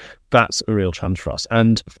else. That's a real challenge for us.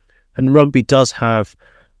 And rugby does have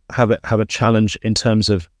a challenge in terms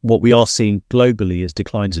of what we are seeing globally is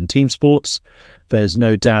declines in team sports. There's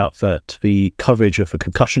no doubt that the coverage of a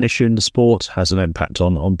concussion issue in the sport has an impact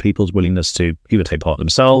on people's willingness to either take part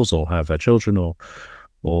themselves or have their children or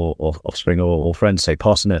offspring or friends take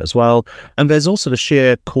part in it as well. And there's also the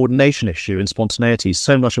sheer coordination issue and spontaneity.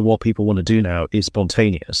 So much of what people want to do now is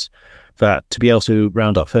spontaneous, that to be able to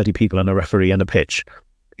round up 30 people and a referee and a pitch,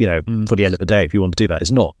 for the end of the day, if you want to do that,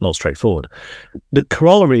 is not straightforward. The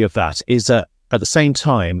corollary of that is that at the same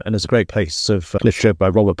time, and there's a great piece of literature by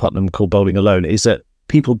Robert Putnam called Bowling Alone, is that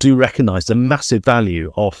people do recognise the massive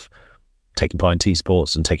value of taking part in team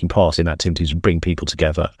sports and taking part in activities to bring people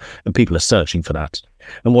together, and people are searching for that.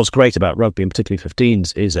 And what's great about rugby, and particularly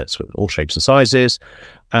 15s, is that it's all shapes and sizes,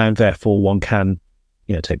 and therefore one can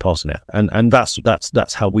take part in it. And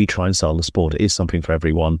that's how we try and sell the sport. It is something for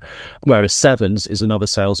everyone. Whereas sevens is another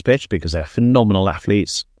sales pitch because they're phenomenal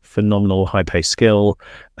athletes, phenomenal high-paced skill,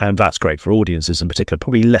 and that's great for audiences in particular,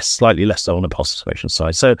 probably slightly less so on the participation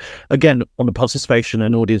side. So again, on the participation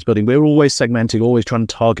and audience building, we're always segmenting, always trying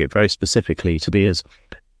to target very specifically to be as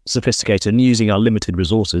sophisticated and using our limited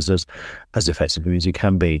resources as effectively as you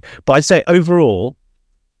can be. But I'd say overall,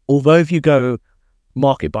 although if you go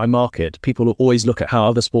market by market, people will always look at how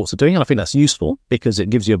other sports are doing, and I think that's useful because it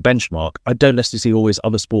gives you a benchmark. I don't necessarily see always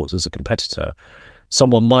other sports as a competitor.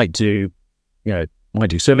 Someone might do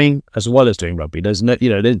swimming as well as doing rugby. There's no,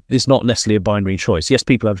 it's not necessarily a binary choice. Yes,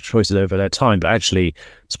 people have choices over their time, but actually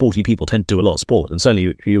sporty people tend to do a lot of sport. And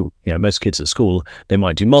certainly most kids at school, they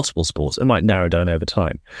might do multiple sports. It might narrow down over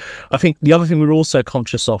time. I think the other thing we're also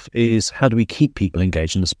conscious of is how do we keep people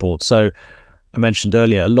engaged in the sport? So I mentioned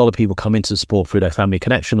earlier, a lot of people come into the sport through their family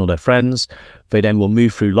connection or their friends. They then will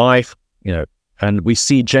move through life, and we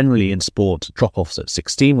see generally in sport drop-offs at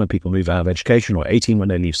 16 when people move out of education, or 18 when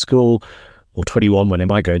they leave school, or 21 when they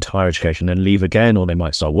might go into higher education and leave again, or they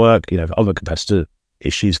might start work. Other competitor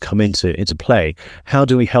issues come into play. How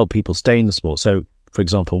do we help people stay in the sport? So, for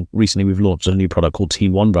example, recently we've launched a new product called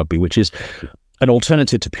Team One Rugby, which is an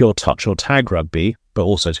alternative to pure touch or tag rugby, but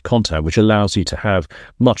also to contact, which allows you to have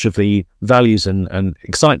much of the values and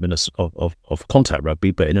excitement of contact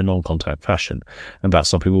rugby, but in a non-contact fashion. And that's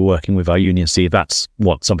something we're working with our union to see if that's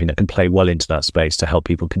something that can play well into that space to help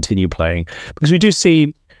people continue playing. Because we do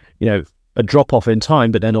see, a drop-off in time,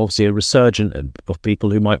 but then obviously a resurgence of people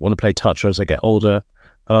who might want to play touch as they get older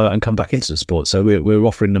and come back into the sport. So we're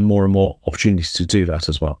offering them more and more opportunities to do that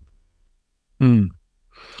as well.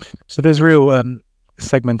 So there's real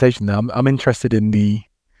segmentation there. I'm interested in the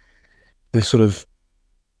sort of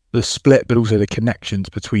the split, but also the connections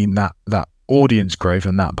between that audience growth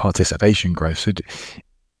and that participation growth. So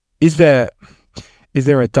is there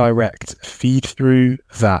a direct feed through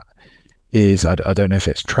that is, I don't know if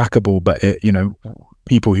it's trackable, but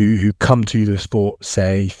people who come to the sport,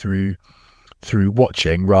 say through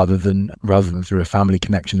watching rather than through a family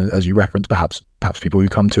connection, as you referenced, perhaps people who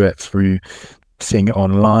come to it through seeing it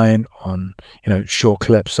online on short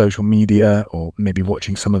clips, social media, or maybe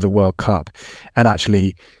watching some of the World Cup, and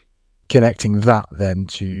actually connecting that then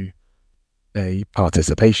to a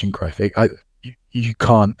participation growth. You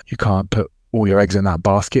can't put all your eggs in that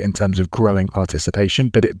basket in terms of growing participation,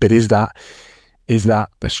 but is that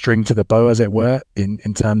the string to the bow, as it were,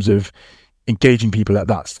 in terms of engaging people at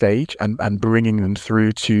that stage and bringing them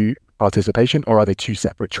through to participation, or are they two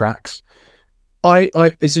separate tracks?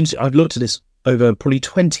 It's interesting. I've looked at this over probably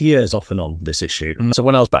 20 years off and on, this issue. So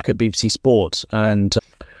when I was back at BBC Sport, and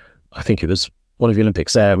I think it was one of the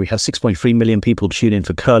Olympics there, we had 6.3 million people tune in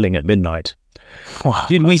for curling at midnight. Wow.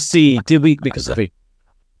 Did we, because the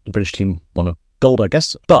British team won a gold, I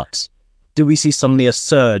guess. But do we see suddenly a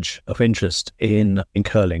surge of interest in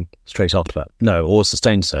curling straight after that? No. Or a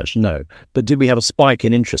sustained surge? No. But did we have a spike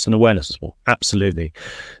in interest and awareness as well? Absolutely.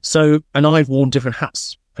 So, and I've worn different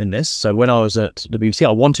hats in this. So when I was at the BBC,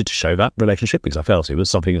 I wanted to show that relationship because I felt it was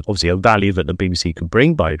something, obviously a value that the BBC could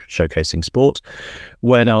bring by showcasing sport.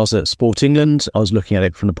 When I was at Sport England, I was looking at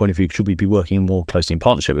it from the point of view, should we be working more closely in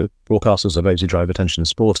partnership with broadcasters of those who drive attention in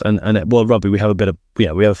sport? And at World Rugby, we have a bit of, we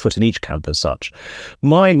have a foot in each camp as such.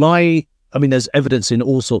 I mean, there's evidence in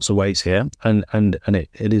all sorts of ways here, and it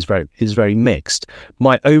is very mixed.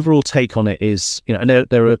 My overall take on it is, and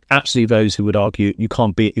there are absolutely those who would argue you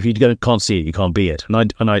can't be, if you can't see it, you can't be it,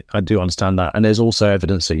 and I do understand that. And there's also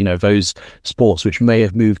evidence that those sports which may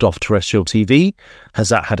have moved off terrestrial TV, has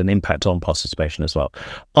that had an impact on participation as well?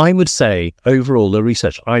 I would say overall, the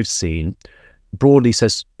research I've seen broadly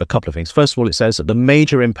says a couple of things. First of all, it says that the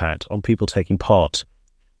major impact on people taking part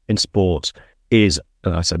in sport is,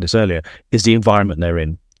 and I said this earlier, is the environment they're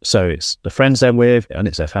in. So it's the friends they're with and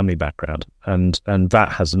it's their family background. And that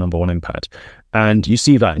has the number one impact. And you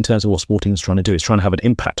see that in terms of what Sporting is trying to do. It's trying to have an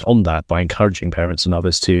impact on that by encouraging parents and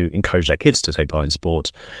others to encourage their kids to take part in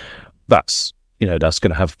sport. That's going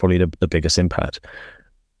to have probably the biggest impact.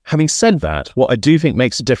 Having said that, what I do think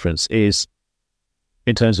makes a difference is,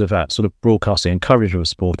 in terms of that sort of broadcasting and coverage of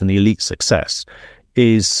sport and the elite success,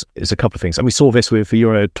 is a couple of things. And we saw this with the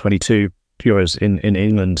Euro 22 Euros in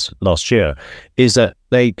England last year, is that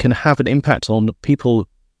they can have an impact on people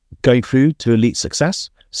going through to elite success.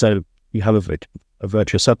 So you have a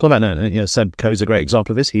virtuous circle, and Seb Coe is a great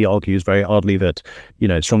example of this. He argues very hardly that,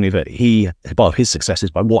 strongly that part of his success is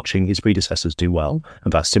by watching his predecessors do well,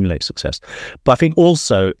 and that stimulates success. But I think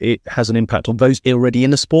also it has an impact on those already in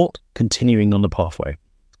the sport continuing on the pathway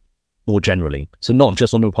more generally. So not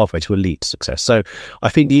just on the pathway to elite success. So I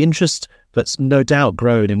think the interest that's no doubt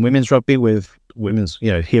grown in women's rugby, with women's,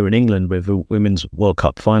 here in England with the Women's World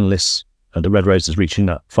Cup finalists, the Red Roses reaching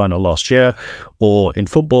that final last year, or in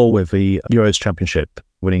football with the Euros Championship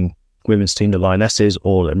winning women's team, the Lionesses,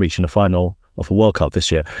 or reaching the final of the World Cup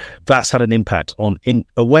this year. That's had an impact on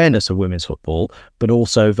awareness of women's football, but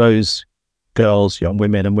also those girls, young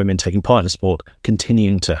women and women taking part in the sport,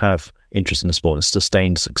 continuing to have interest in the sport and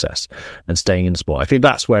sustained success and staying in the sport. I think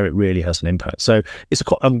that's where it really has an impact. So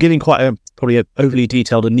I'm giving probably an overly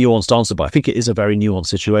detailed and nuanced answer, but I think it is a very nuanced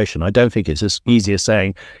situation. I don't think it's as easy as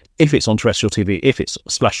saying, if it's on terrestrial TV, if it's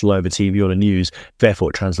splashed all over TV or the news, therefore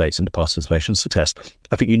it translates into participation success.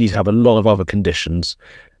 I think you need to have a lot of other conditions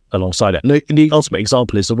alongside it. And the ultimate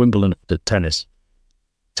example is the Wimbledon tennis.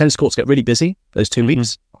 Tennis courts get really busy those 2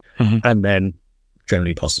 weeks, and then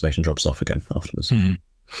generally participation drops off again afterwards.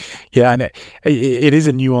 Yeah, and it is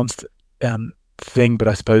a nuanced thing, but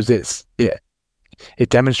I suppose it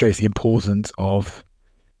demonstrates the importance of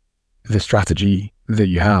the strategy that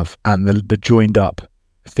you have and the joined up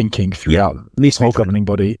thinking throughout the whole governing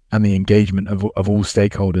body and the engagement of all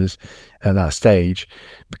stakeholders at that stage,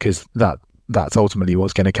 because that's ultimately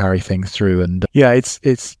what's going to carry things through. And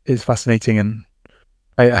it's fascinating. And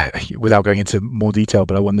I, without going into more detail,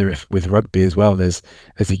 but I wonder if with rugby as well, there's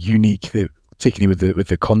a unique, particularly with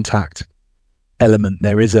the contact element,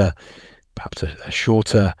 there is perhaps a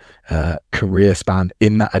shorter career span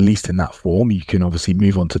in that, at least in that form. You can obviously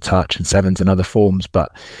move on to touch and sevens and other forms,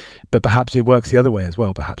 but perhaps it works the other way as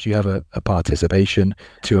well. Perhaps you have a participation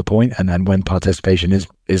to a point, and then when participation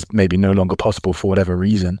is maybe no longer possible for whatever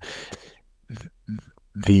reason,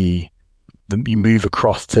 you move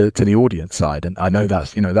across to the audience side. And I know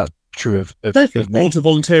that's true of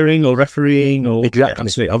volunteering or refereeing or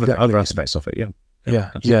exactly other aspects of it.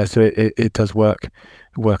 Yeah. So it does work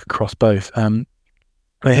across both.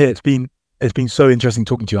 I hear it's been so interesting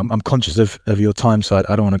talking to you. I'm conscious of your time, so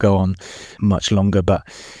I don't want to go on much longer. But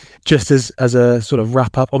just as a sort of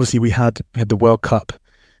wrap up, obviously we had the World Cup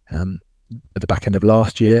at the back end of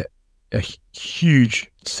last year, a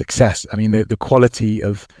huge success. I mean, the quality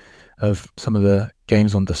of some of the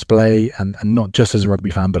games on display, and not just as a rugby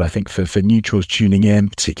fan, but I think for neutrals tuning in,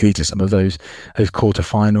 particularly to some of those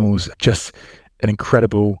quarterfinals, just an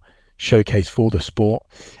incredible showcase for the sport.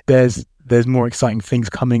 There's more exciting things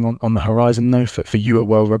coming on the horizon though for you at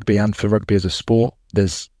World Rugby and for rugby as a sport.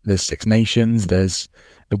 There's Six Nations, there's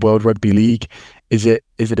the World Rugby League. Is it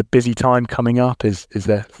a busy time coming up? Is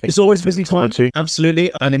there? It's always a busy time,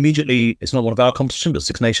 absolutely. And immediately, it's not one of our competitions, but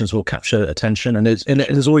Six Nations will capture attention, and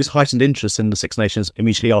there's always heightened interest in the Six Nations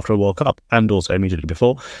immediately after a World Cup and also immediately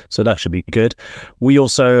before. So that should be good. We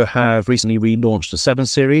also have recently relaunched the Seven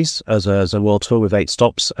Series as a world tour with 8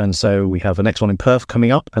 stops, and so we have the next one in Perth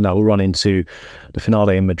coming up, and that will run into the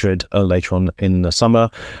finale in Madrid later on in the summer.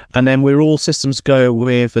 And then we're all systems go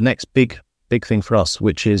with the next big big thing for us,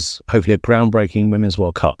 which is hopefully a groundbreaking Women's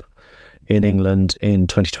World Cup in England in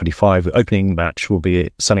 2025. The opening match will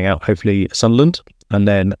be selling out, hopefully, Sunderland. And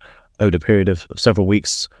then over the period of several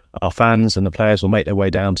weeks, our fans and the players will make their way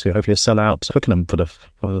down to hopefully a sellout Twickenham for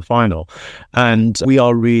the final. And we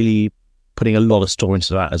are really putting a lot of store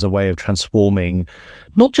into that as a way of transforming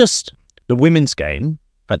not just the women's game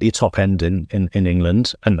at the top end in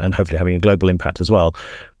England and hopefully having a global impact as well.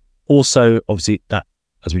 Also, obviously, that,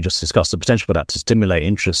 as we just discussed, the potential for that to stimulate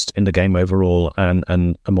interest in the game overall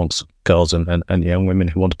and amongst girls and young women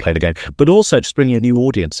who want to play the game, but also just bringing a new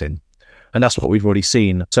audience in. And that's what we've already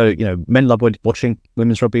seen. So, men love watching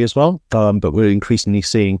women's rugby as well, but we're increasingly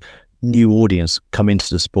seeing new audience come into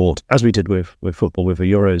the sport, as we did with football with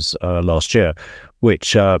the Euros last year,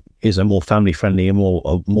 which is a more family-friendly and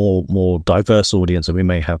more diverse audience than we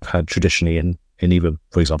may have had traditionally in either,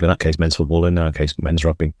 for example, in that case, men's football, in our case, men's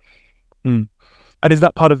rugby. Mm. And is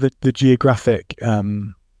that part of the geographic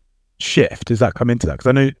shift? Does that come into that? Because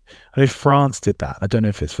I know France did that. I don't know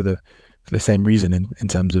if it's for the same reason in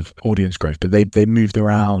terms of audience growth, but they moved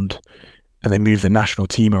around and they moved the national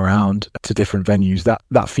team around to different venues.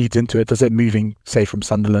 That feeds into it. Does it moving, say, from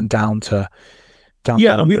Sunderland down to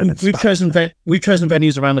yeah, we've chosen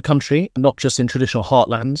venues around the country, not just in traditional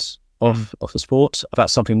heartlands of the sport.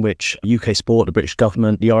 That's something which UK Sport, the British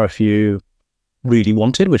government, the RFU really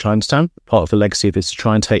wanted, which I understand. Part of the legacy of it is to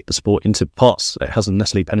try and take the sport into parts it hasn't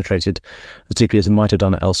necessarily penetrated as deeply as it might have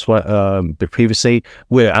done elsewhere but previously.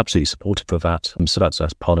 We're absolutely supportive of that, so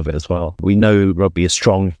that's part of it as well. We know rugby is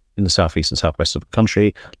strong in the southeast and southwest of the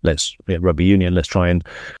country. Rugby union, let's try and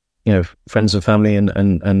friends and family and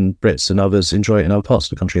Brits and others enjoy it in other parts of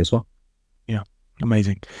the country as well. Yeah,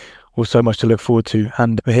 amazing. Well, so much to look forward to,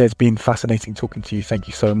 and Mihir, it's been fascinating talking to you. Thank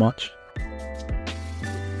you so much.